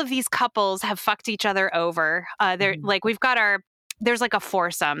all of these couples have fucked each other over. They're mhm, like, there's like a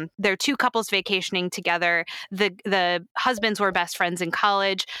foursome. There are two couples vacationing together. The husbands were best friends in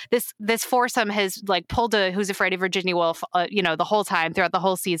college. This foursome has like pulled a Who's Afraid of Virginia Woolf, the whole time throughout the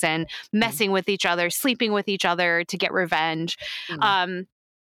whole season, mhm, messing with each other, sleeping with each other to get revenge. mhm, Um,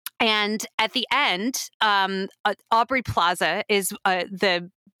 and at the end, Aubrey Plaza is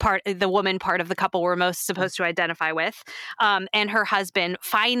the woman part of the couple we're most supposed to identify with. And her husband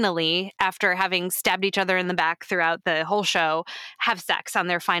finally, after having stabbed each other in the back throughout the whole show, have sex on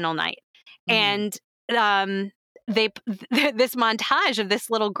their final night. mhm, And um, this montage of this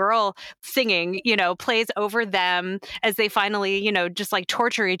little girl singing, plays over them as they finally, just like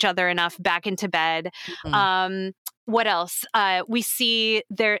torture each other enough back into bed. Mhm. What else? We see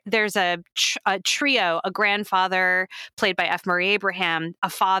there's a trio, a grandfather played by F. Murray Abraham, a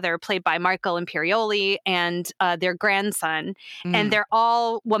father played by Michael Imperioli, and their grandson. And they're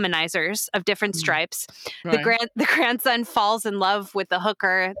all womanizers of different stripes. Right. The grandson falls in love with the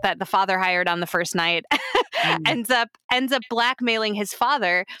hooker that the father hired on the first night. Mm. ends up blackmailing his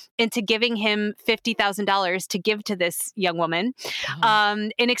father into giving him $50,000 to give to this young woman,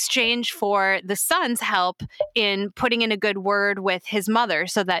 in exchange for the son's help in putting in a good word with his mother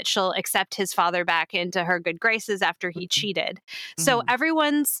so that she'll accept his father back into her good graces after he cheated. So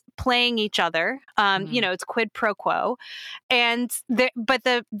everyone's playing each other. It's quid pro quo. And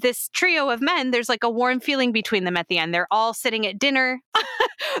this trio of men, there's like a warm feeling between them at the end. They're all sitting at dinner.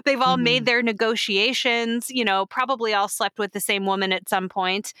 They've all made their negotiations, probably all slept with the same woman at some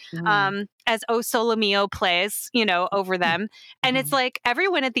point, as O Solo Mio plays, over them. And it's like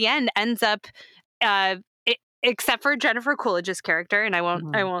everyone at the end ends up, except for Jennifer Coolidge's character, and I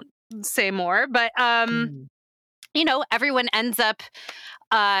won't say more, but everyone ends up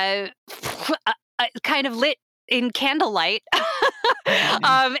kind of lit in candlelight,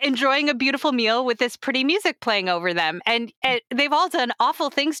 enjoying a beautiful meal with this pretty music playing over them. And they've all done awful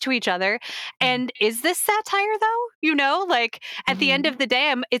things to each other. And is this satire though? Like at the end of the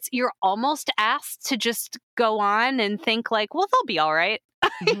day, you're almost asked to just go on and think like, well, they'll be all right.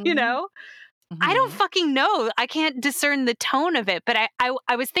 I don't fucking know. I can't discern the tone of it, but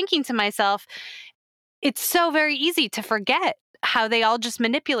I was thinking to myself, it's so very easy to forget how they all just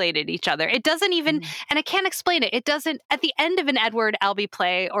manipulated each other. It doesn't even, and I can't explain it. It doesn't, at the end of an Edward Albee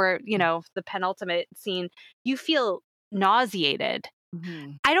play or, the penultimate scene, you feel nauseated.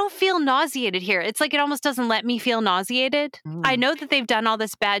 I don't feel nauseated here. It's like it almost doesn't let me feel nauseated. I know that they've done all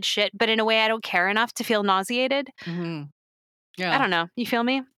this bad shit, but in a way I don't care enough to feel nauseated. Yeah. I don't know. You feel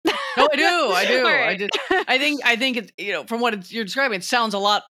me? No, I do. I do. Right. I think it's, from what you're describing, it sounds a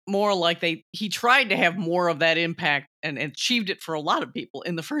lot more like he tried to have more of that impact and achieved it for a lot of people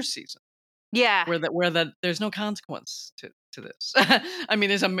in the first season. Yeah. Where there's no consequence to this. I mean,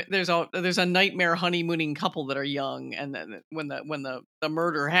 there's a nightmare honeymooning couple that are young, and then when the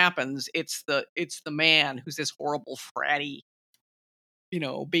murder happens, it's the man who's this horrible fratty,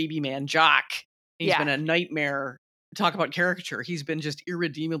 baby man jock. He's been a nightmare. Talk about caricature. He's been just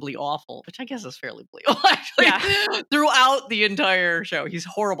irredeemably awful, which I guess is fairly believable, actually. Throughout the entire show, he's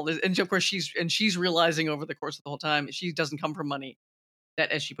horrible. And of course, she's realizing over the course of the whole time she doesn't come from money.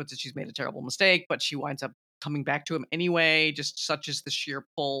 That, as she puts it, she's made a terrible mistake, but she winds up coming back to him anyway. Just such is the sheer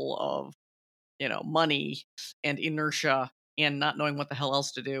pull of, money and inertia and not knowing what the hell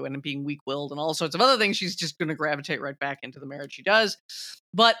else to do and being weak-willed and all sorts of other things. She's just going to gravitate right back into the marriage she does.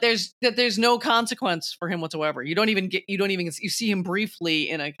 But there's no consequence for him whatsoever. You see him briefly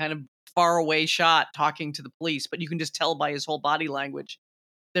in a kind of far away shot talking to the police, but you can just tell by his whole body language.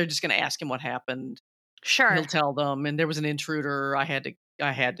 They're just going to ask him what happened. Sure. He'll tell them, and there was an intruder. I had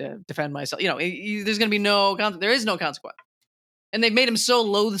to defend myself. There's going to be there is no consequence. And they've made him so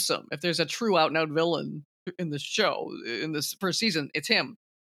loathsome. If there's a true out and out villain in this show, in this first season, it's him.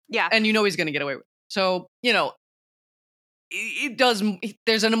 Yeah. And he's going to get away with it. So,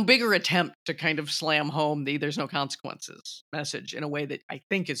 there's a bigger attempt to kind of slam home the "there's no consequences" message in a way that I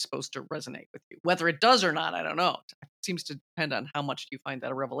think is supposed to resonate with you. Whether it does or not, I don't know. It seems to depend on how much you find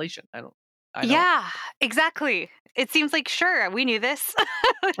that a revelation. I don't. Yeah, exactly. It seems like, sure, we knew this.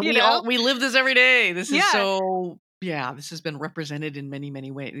 We live this every day. This is so. Yeah, this has been represented in many,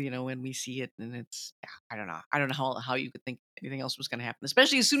 many ways, and we see it, and it's, I don't know. I don't know how you could think anything else was going to happen,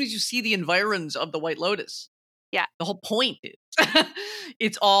 especially as soon as you see the environs of the White Lotus. Yeah. The whole point is,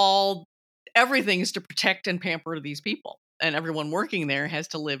 everything is to protect and pamper these people, and everyone working there has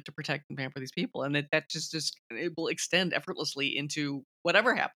to live to protect and pamper these people, and that just it will extend effortlessly into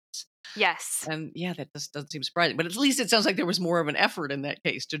whatever happens. Yes. And that just doesn't seem surprising, but at least it sounds like there was more of an effort in that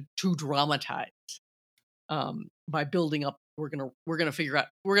case to dramatize. By building up, we're gonna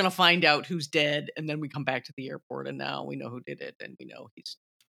find out who's dead, and then we come back to the airport, and now we know who did it, and we know he's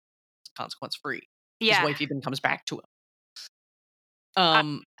consequence free. Yeah. His wife even comes back to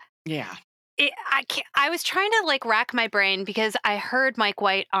him. Yeah. I was trying to rack my brain because I heard Mike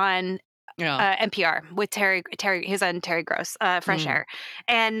White on Yeah. NPR with Terry. He's on Terry Gross, Fresh Mm. Air,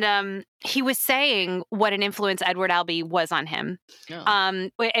 and he was saying what an influence Edward Albee was on him. Yeah.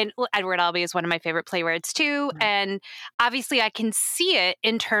 And Edward Albee is one of my favorite playwrights too, Mm. and obviously I can see it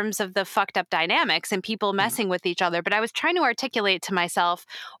in terms of the fucked up dynamics and people messing with each other. But I was trying to articulate to myself,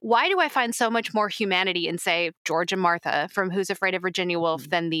 why do I find so much more humanity in, say, George and Martha from Who's Afraid of Virginia Woolf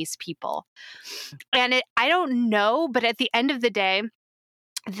than these people? And I don't know, but at the end of the day,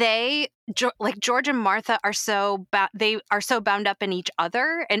 like George and Martha are so bound up in each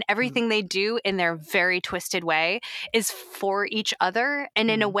other, and everything they do in their very twisted way is for each other.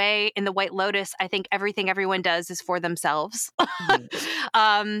 And in a way, in the White Lotus, I think everything everyone does is for themselves.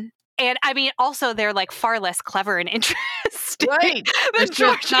 And I mean, also they're like far less clever and interesting Right. than There's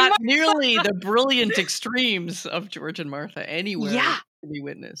George just and not Martha. nearly the brilliant extremes of George and Martha anywhere Yeah. to be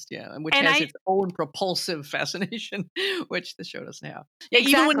witnessed. Yeah. And which And has its own propulsive fascination, which the show doesn't have. Yeah,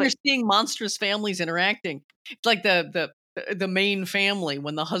 even when you're Exactly. seeing monstrous families interacting, it's like the main family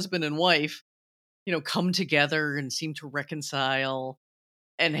when the husband and wife, come together and seem to reconcile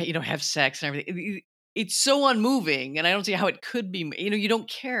and have sex and everything. It's so unmoving, and I don't see how it could be. You don't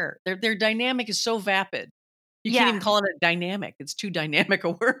care. Their dynamic is so vapid. You can't even Yeah. call it a dynamic. It's too dynamic a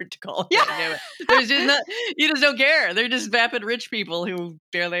word to call it Yeah. dynamic. There's just not, you just don't care. They're just vapid rich people who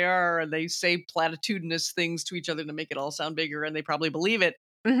there they are, and they say platitudinous things to each other to make it all sound bigger, and they probably believe it.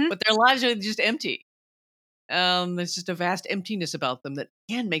 Mhm. But their lives are just empty. There's just a vast emptiness about them that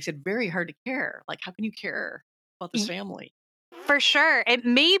again makes it very hard to care. Like, how can you care about this family? For sure. It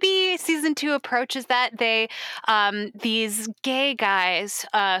maybe season 2 approaches that. These gay guys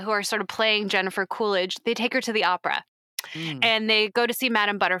who are sort of playing Jennifer Coolidge, they take her to the opera. Mm. And they go to see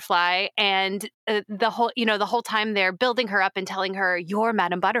Madame Butterfly, and the whole time they're building her up and telling her, "You're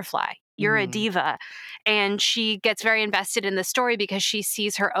Madame Butterfly. You're a diva," and she gets very invested in the story because she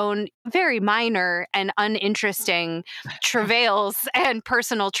sees her own very minor and uninteresting travails and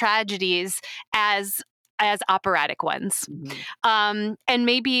personal tragedies as operatic ones. And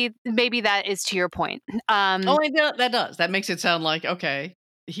maybe that is to your point. Oh, that does. That makes it sound like, okay,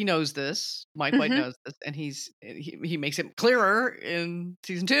 he knows this. Mike White Mhm. knows this, and he makes it clearer in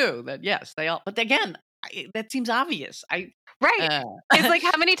season 2 that yes, they all. But again, that seems obvious. Right. Uh, It's like,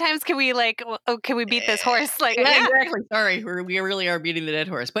 how many times can we can we beat this horse? Like, yeah, yeah. exactly. Sorry, we really are beating the dead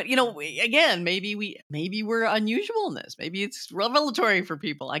horse. But again, maybe we're unusual in this. Maybe it's revelatory for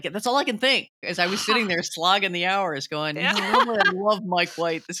people. That's all I can think as I was sitting there slogging the hours, going, normally I love Mike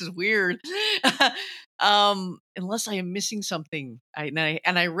White. This is weird. Unless I am missing something,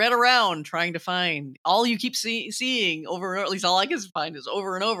 I read around trying to find all you keep seeing over, or at least all I can find is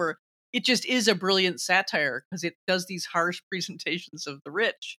over and over. It just is a brilliant satire because it does these harsh presentations of the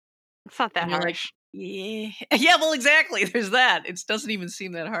rich. It's not that And you're like, harsh. yeah, yeah, well, exactly. There's that. It doesn't even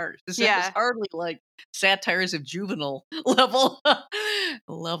seem that harsh. This is Yeah. hardly like satires of juvenile level,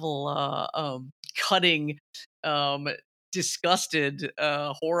 cutting, um, disgusted,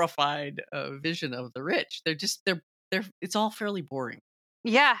 horrified vision of the rich. They're. It's all fairly boring.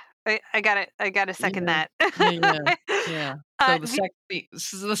 Yeah. I got it. I got to second Yeah, that. yeah, yeah. So The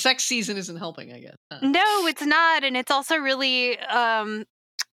the sex season isn't helping, I guess. Huh? No, it's not, and it's also really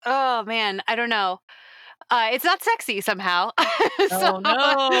oh man, I don't know. It's not sexy somehow. So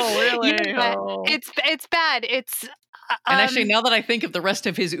Oh no, really? yeah, Oh. it's bad. It's And actually, now that I think of the rest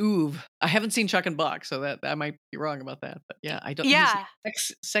of his oeuvre, I haven't seen Chuck and Buck, so that I might be wrong about that. But yeah, I don't. yeah,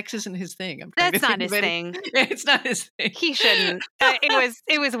 Sex isn't his thing. I'm trying to that's not think of his any. thing. It's not his thing. He shouldn't.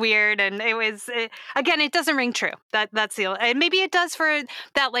 It was weird, and it was again. It doesn't ring true. That's the and maybe it does for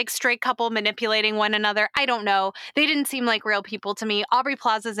that like straight couple manipulating one another. I don't know. They didn't seem like real people to me. Aubrey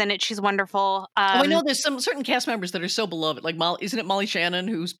Plaza's in it. She's wonderful. Oh, I know there's some certain cast members that are so beloved. Like isn't it Molly Shannon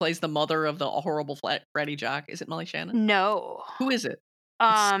who plays the mother of the horrible bratty jock? Is it Molly Shannon? No. Who is it?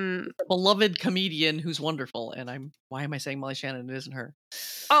 It's a beloved comedian who's wonderful, and why am I saying Molly Shannon? It isn't her.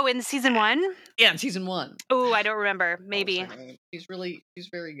 Oh, in season 1? Yeah, in season 1. Oh, I don't remember. Hold a Maybe. second. She's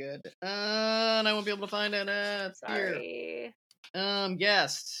very good. And I won't be able to find it. It's here. Sorry.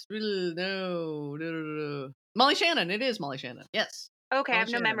 Guest. No. Molly Shannon. It is Molly Shannon. Yes. Okay, I Molly have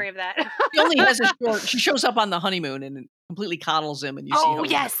no Shannon. memory of that. She only has a short. She shows up on the honeymoon and completely coddles him, and you see how. Oh,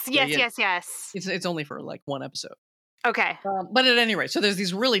 yes. It's only for like one episode. Okay. But at any rate, so there's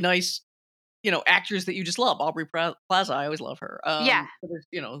these really nice, actors that you just love. Aubrey Plaza, I always love her. Yeah. So there's,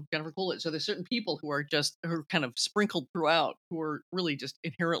 Jennifer Coolidge. So there's certain people who are kind of sprinkled throughout who are really just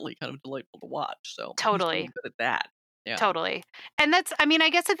inherently kind of delightful to watch. So he's really Totally. good at that. Yeah. Totally. And I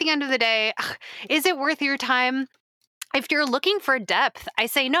guess at the end of the day, is it worth your time? If you're looking for depth, I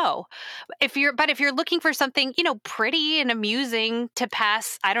say no. If you're looking for something, pretty and amusing to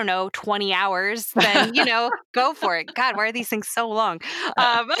pass, I don't know, 20 hours, then, go for it. God, why are these things so long?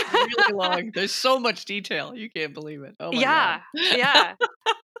 Really long. There's so much detail. You can't believe it. Oh my yeah, God. yeah.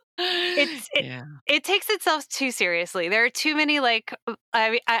 Yeah. It takes itself too seriously. There are too many,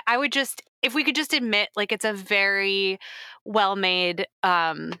 I would just, if we could just admit, it's a very well-made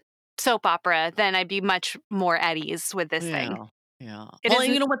soap opera, then I'd be much more at ease with this thing. Yeah. It Well,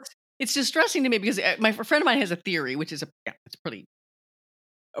 isn't. you know what? It's distressing to me because my friend of mine has a theory, which is it's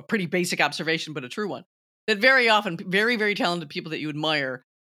a pretty basic observation, but a true one. That very often, very, very talented people that you admire,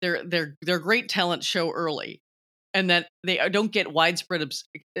 their great talent show early, and that they don't get widespread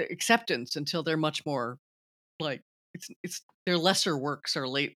acceptance until they're much more like it's their lesser works are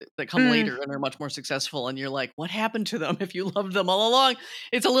late that come later and they're much more successful, and you're like, what happened to them if you loved them all along?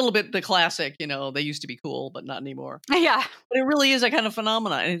 It's a little bit the classic, they used to be cool, but not anymore. Yeah. But it really is a kind of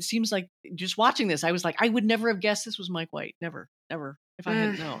phenomenon, and it seems like just watching this, I was like, I would never have guessed this was Mike White, never, if I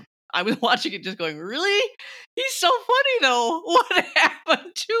hadn't known. I was watching it just going, really? He's so funny, though. What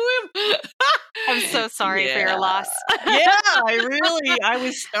happened to him? I'm so sorry for your loss. Yeah, I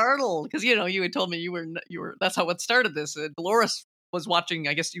was startled because, you had told me you were, that's how it started this. Dolores was watching,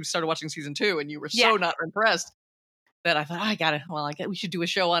 I guess you started watching season 2 and you were so not impressed that I thought, we should do a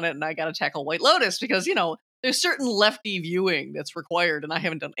show on it and I got to tackle White Lotus because, there's certain lefty viewing that's required, and I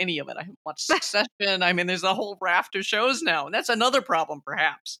haven't done any of it. I haven't watched Succession. I mean, there's a whole raft of shows now, and that's another problem,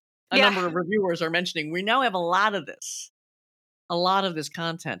 perhaps. A number of reviewers are mentioning we now have a lot of this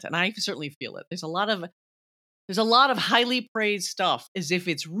content, and I certainly feel it. There's a lot of highly praised stuff, as if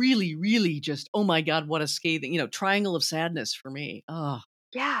it's really, really just, oh my God, what a scathing, Triangle of Sadness for me. Oh,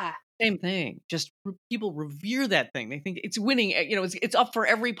 yeah. Same thing. Just people revere that thing. They think it's winning. It's up for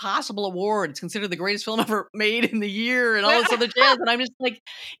every possible award. It's considered the greatest film ever made in the year, and all this other jazz. And I'm just like,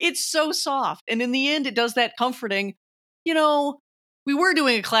 it's so soft. And in the end, it does that comforting. We were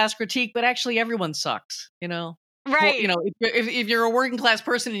doing a class critique, but actually, everyone sucks. Right. If you're a working class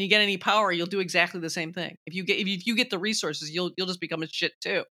person and you get any power, you'll do exactly the same thing. If you get the resources, you'll just become a shit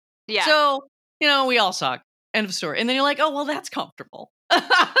too. Yeah. So we all suck. End of story. And then you're like, oh well, that's comfortable.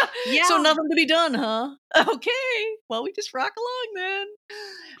 Yeah. So nothing to be done, huh? Okay. Well, we just rock along then.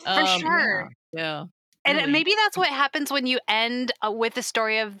 For sure. Yeah. And really. maybe that's what happens when you end with the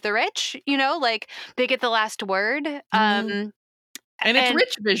story of the rich. They get the last word. And it's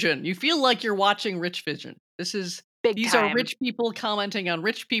Rich Vision. You feel like you're watching Rich Vision. These are rich people commenting on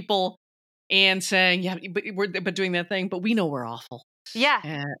rich people and saying, yeah, but doing that thing. But we know we're awful. Yeah.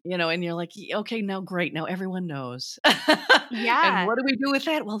 And you're like, okay, now great. Now everyone knows. Yeah. And what do we do with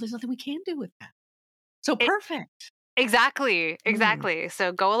that? Well, there's nothing we can do with that. So perfect. Exactly.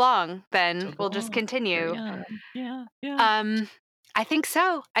 So go along, then we'll just continue. Yeah. I think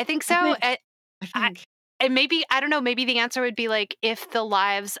so. And maybe, I don't know, maybe the answer would be like, if the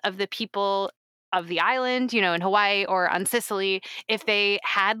lives of the people of the island, in Hawaii or on Sicily, if they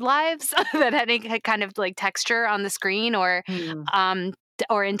had lives that had any kind of like texture on the screen or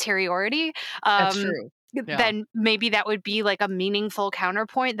interiority, that's true. Then maybe that would be like a meaningful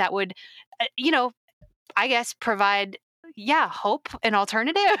counterpoint that would, I guess, provide, hope, an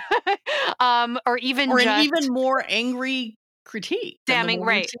alternative, or even an even more angry critique. Damning,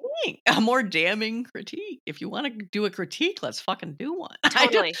 right. A more damning critique. If you want to do a critique, let's fucking do one.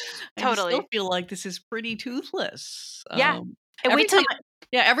 Totally. I still feel like this is pretty toothless. Yeah. Every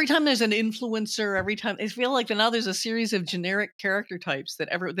time there's an influencer, every time I feel like now there's a series of generic character types that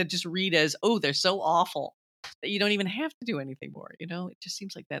just read as, oh, they're so awful that you don't even have to do anything more. It just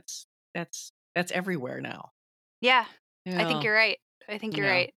seems like that's everywhere now. Yeah. I think you're right.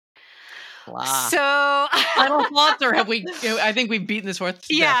 Blah. So final thoughts, or have we? I think we've beaten this horse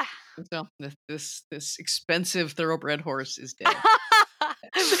to death. So this expensive thoroughbred horse is dead.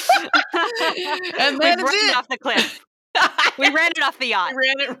 And we ran it off the cliff. We ran it off the yacht. We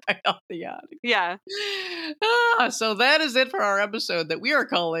ran it right off the yacht. Yeah. So that is it for our episode that we are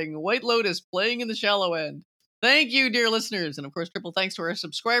calling White Lotus Playing in the Shallow End. Thank you, dear listeners. And of course, triple thanks to our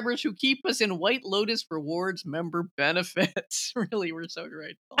subscribers who keep us in White Lotus Rewards member benefits. Really, we're so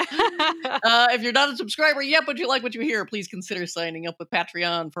grateful. If you're not a subscriber yet, but you like what you hear, please consider signing up with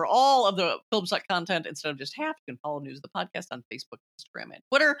Patreon for all of the Filmsuck content instead of just half. You can follow News of the Podcast on Facebook, Instagram, and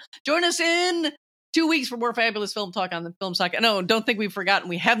Twitter. Join us in 2 weeks for more fabulous film talk on the Filmsuck. No, don't think we've forgotten.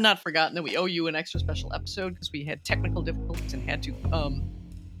 We have not forgotten that we owe you an extra special episode because we had technical difficulties and had to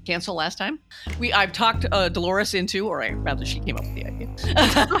cancel last time. I've talked Dolores into, or rather she came up with the idea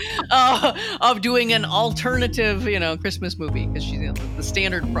of doing an alternative, Christmas movie because she's the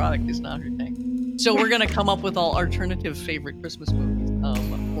standard product is not her thing. So we're going to come up with all alternative favorite Christmas movies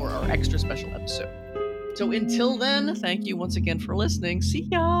for our extra special episode. So until then, thank you once again for listening. See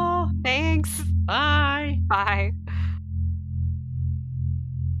ya. Thanks. Bye. Bye.